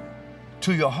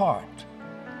to your heart.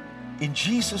 In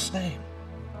Jesus' name,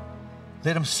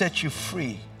 let him set you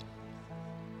free.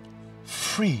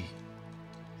 Free.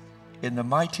 In the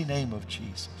mighty name of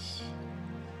Jesus.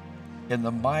 In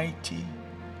the mighty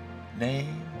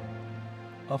name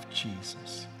of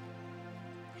Jesus.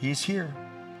 He's here.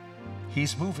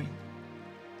 He's moving.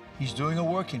 He's doing a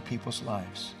work in people's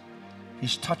lives.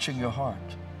 He's touching your heart.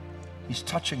 He's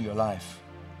touching your life.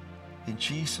 In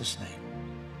Jesus' name.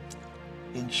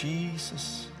 In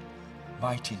Jesus'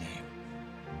 mighty name.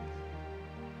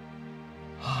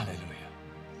 Hallelujah.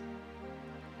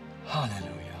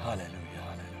 Hallelujah. Hallelujah.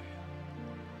 Hallelujah.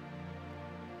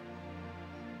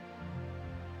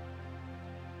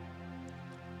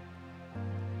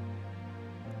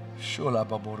 Shola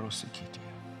baborosikiti.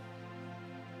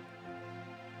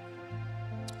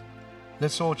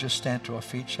 Let's all just stand to our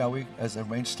feet, shall we? As they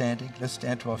remain standing, let's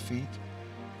stand to our feet.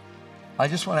 I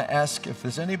just want to ask if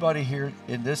there's anybody here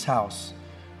in this house,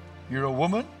 you're a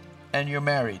woman and you're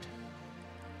married.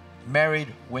 Married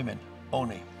women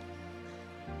only.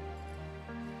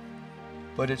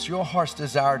 But it's your heart's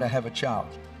desire to have a child.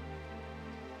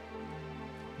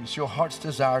 It's your heart's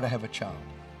desire to have a child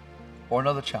or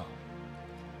another child.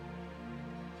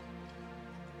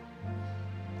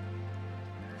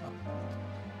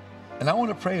 And I want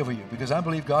to pray over you because I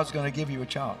believe God's going to give you a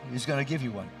child. He's going to give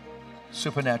you one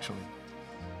supernaturally.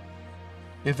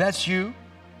 If that's you,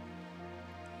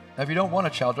 if you don't want a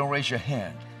child, don't raise your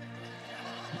hand.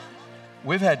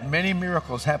 We've had many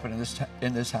miracles happen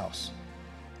in this house.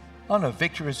 I don't know if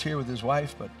Victor is here with his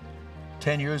wife, but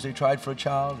 10 years they tried for a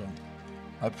child, and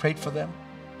I prayed for them.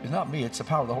 It's not me, it's the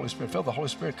power of the Holy Spirit. Feel the Holy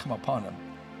Spirit come upon them.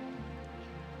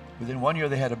 Within 1 year,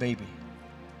 they had a baby.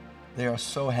 They are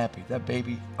so happy. That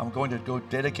baby, I'm going to go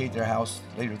dedicate their house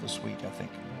later this week, I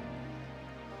think.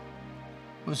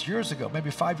 It was years ago, maybe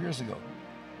 5 years ago.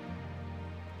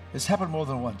 It's happened more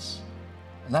than once.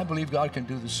 And I believe God can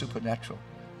do the supernatural.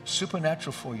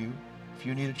 Supernatural for you if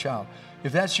you need a child.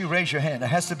 If that's you, raise your hand. It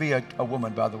has to be a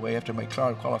woman, by the way. I have to make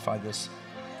Clara qualify this.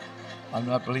 I'm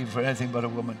not believing for anything but a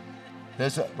woman.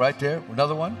 There's a, right there,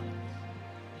 another one.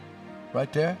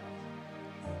 Right there.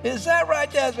 Is that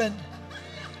right, Desmond?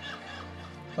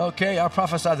 Okay, I'll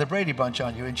prophesy the Brady Bunch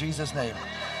on you in Jesus' name.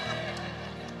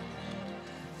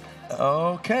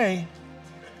 Okay.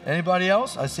 Anybody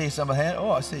else? I see some hand.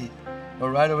 Oh, I see. Oh,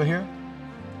 right over here.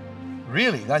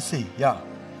 Really? I see. Yeah.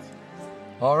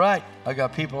 All right. I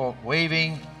got people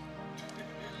waving.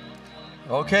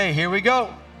 Okay, here we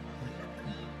go.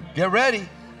 Get ready.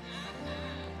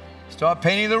 Start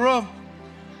painting the room.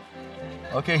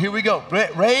 Okay, here we go.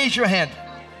 Raise your hand.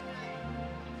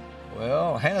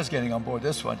 Well, Hannah's getting on board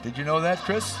this one. Did you know that,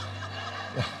 Chris?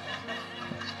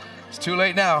 It's too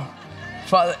late now.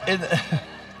 Father,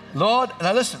 Lord,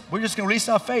 now listen, we're just going to release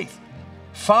our faith.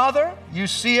 Father, you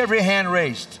see every hand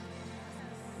raised.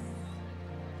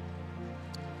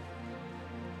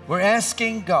 We're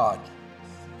asking God,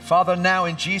 Father, now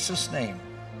in Jesus' name,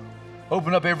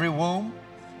 open up every womb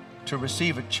to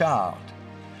receive a child.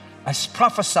 I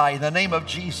prophesy in the name of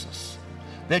Jesus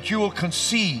that you will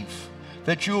conceive,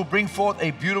 that you will bring forth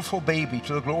a beautiful baby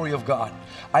to the glory of God.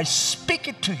 I speak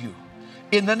it to you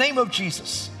in the name of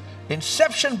Jesus.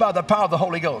 Inception by the power of the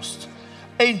Holy Ghost.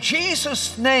 In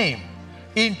Jesus' name,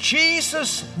 in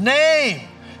Jesus' name,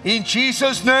 in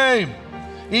Jesus' name,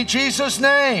 in Jesus'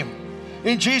 name,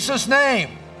 in Jesus' name,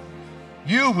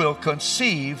 you will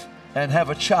conceive and have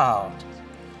a child.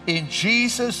 In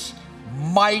Jesus'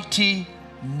 mighty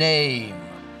name.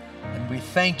 And we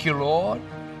thank you, Lord,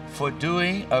 for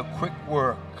doing a quick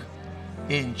work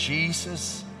in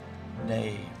Jesus'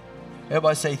 name.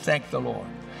 Everybody say, thank the Lord.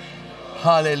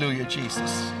 Hallelujah,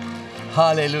 Jesus.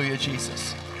 Hallelujah,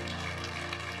 Jesus.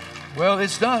 Well,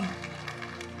 it's done.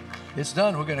 It's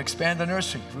done. We're going to expand the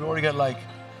nursery. We already got like,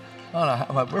 I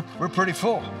don't know, we're pretty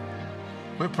full.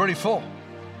 We're pretty full.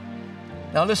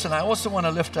 Now listen, I also want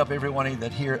to lift up everyone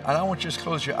that here, and I want you to just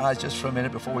close your eyes just for a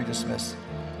minute before we dismiss.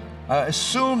 I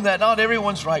assume that not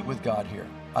everyone's right with God here.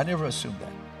 I never assumed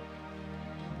that.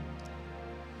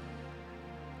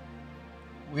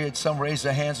 We had some raise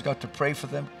their hands, got to pray for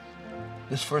them.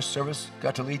 This first service,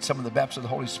 got to lead some of the baptism of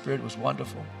the Holy Spirit. It was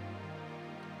wonderful.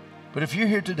 But if you're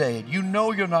here today and you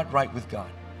know you're not right with God,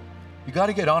 you got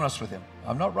to get honest with Him.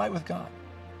 I'm not right with God,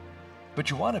 but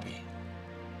you want to be.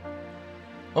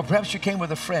 Or perhaps you came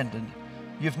with a friend and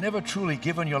you've never truly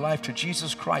given your life to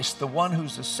Jesus Christ, the one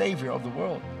who's the Savior of the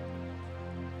world.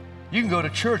 You can go to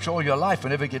church all your life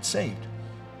and never get saved.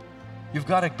 You've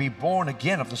got to be born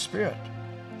again of the Spirit.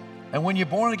 And when you're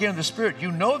born again of the Spirit, you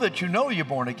know that you know you're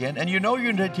born again, and you know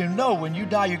when you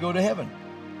die you go to heaven.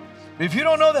 But if you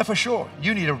don't know that for sure,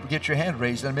 you need to get your hand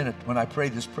raised in a minute when I pray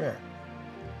this prayer.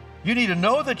 You need to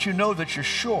know that you're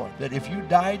sure that if you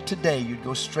died today, you'd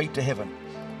go straight to heaven.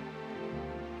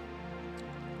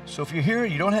 So if you're here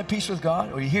and you don't have peace with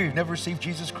God, or you're here, you've never received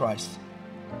Jesus Christ,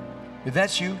 if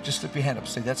that's you, just slip your hand up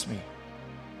and say, that's me.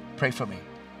 Pray for me.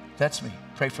 That's me.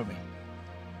 Pray for me.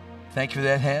 Thank you for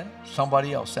that hand.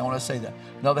 Somebody else. I want to say that.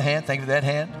 Another hand. Thank you for that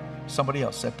hand. Somebody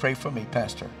else said, pray for me,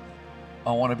 Pastor.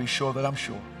 I want to be sure that I'm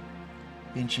sure.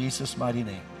 In Jesus' mighty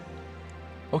name.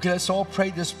 Okay, let's all pray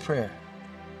this prayer.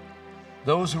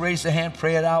 Those who raised their hand,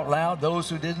 pray it out loud. Those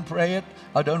who didn't pray it,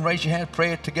 or don't raise your hand,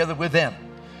 pray it together with them.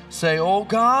 Say, oh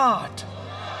God,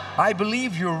 I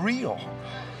believe you're real.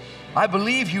 I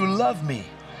believe you love me.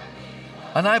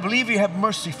 And I believe you have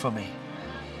mercy for me.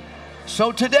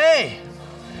 So today,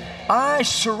 I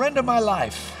surrender my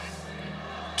life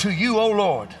to you, O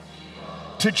Lord,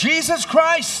 to Jesus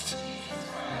Christ,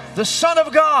 the Son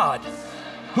of God,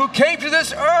 who came to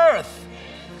this earth,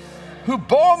 who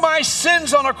bore my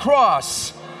sins on a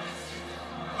cross,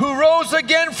 who rose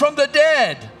again from the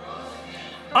dead.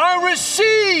 I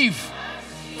receive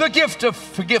the gift of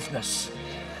forgiveness.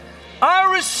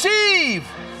 I receive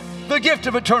the gift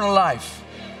of eternal life.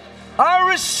 I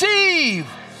receive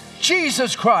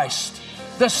Jesus Christ,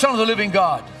 the Son of the living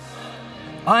God.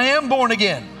 I am born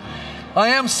again. I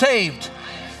am saved.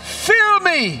 Fill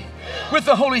me with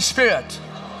the Holy Spirit.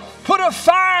 Put a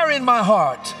fire in my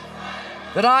heart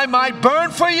that I might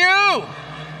burn for you.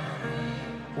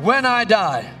 When I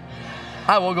die,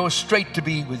 I will go straight to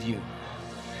be with you.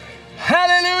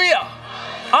 Hallelujah.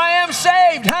 I am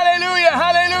saved. Hallelujah,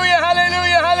 hallelujah,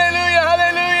 hallelujah, hallelujah,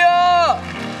 hallelujah.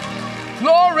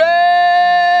 Glory.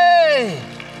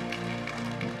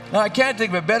 Now, I can't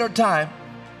think of a better time.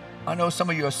 I know some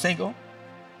of you are single.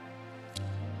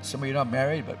 Some of you are not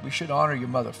married, but we should honor your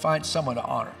mother. Find someone to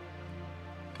honor.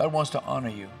 God wants to honor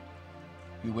you.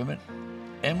 You women.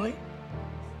 Emily,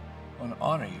 I want to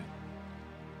honor you.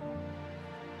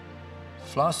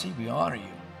 Flossie, we honor you.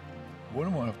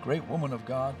 Great woman of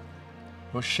God.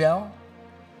 Rochelle,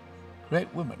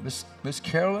 great woman. Miss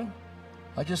Carolyn,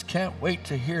 I just can't wait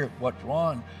to hear what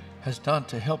Ron has done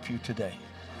to help you today.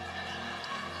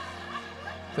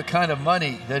 The kind of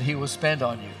money that he will spend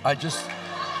on you.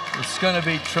 It's going to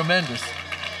be tremendous.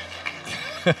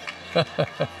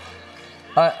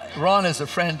 Ron is a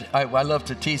friend. I love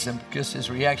to tease him because his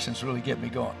reactions really get me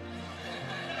going.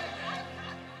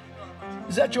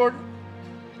 Is that Jordan?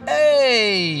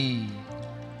 Hey!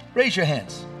 Raise your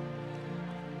hands.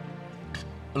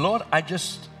 Lord, I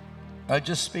just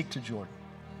speak to Jordan.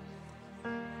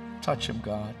 Touch him,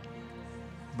 God.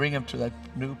 Bring him to that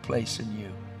new place in you.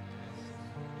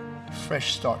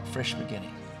 Fresh start, fresh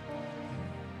beginning.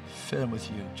 Fill him with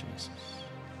you, Jesus.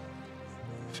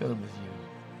 Fill him with you.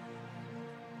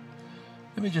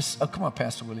 Let me just, come on,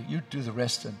 Pastor Willie. You do the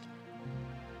rest. And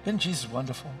isn't Jesus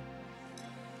wonderful?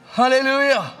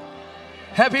 Hallelujah.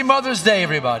 Happy Mother's Day,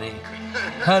 everybody.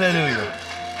 Hallelujah.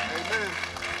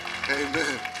 Amen.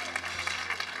 Amen.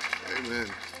 Amen.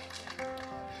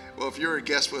 Well, if you're a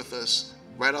guest with us,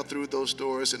 right out through those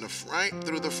doors, right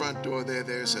through the front door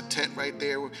there's a tent right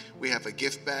there. We have a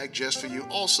gift bag just for you.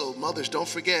 Also, mothers, don't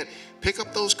forget, pick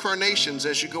up those carnations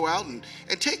as you go out and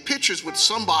take pictures with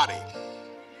somebody.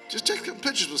 Just take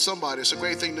pictures with somebody. It's a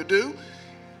great thing to do.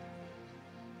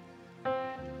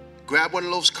 Grab one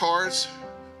of those cards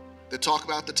that talk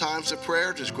about the times of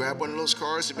prayer. Just grab one of those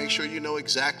cards and make sure you know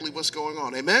exactly what's going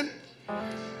on. Amen?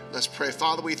 Let's pray.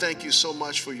 Father, we thank you so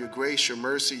much for your grace, your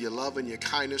mercy, your love, and your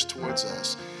kindness towards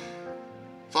us.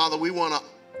 Father, we want to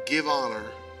give honor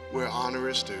where honor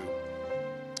is due.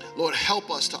 Lord,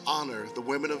 help us to honor the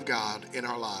women of God in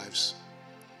our lives.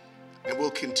 And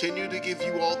we'll continue to give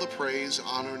you all the praise,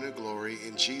 honor, and the glory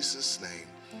in Jesus' name.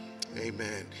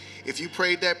 Amen. If you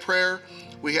prayed that prayer,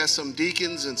 we have some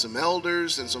deacons and some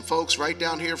elders and some folks right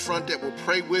down here front that will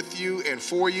pray with you and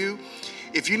for you.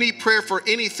 If you need prayer for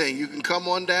anything, you can come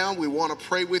on down. We want to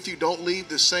pray with you. Don't leave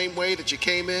the same way that you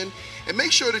came in. And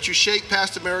make sure that you shake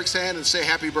Pastor Mirek's hand and say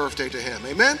happy birthday to him.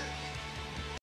 Amen.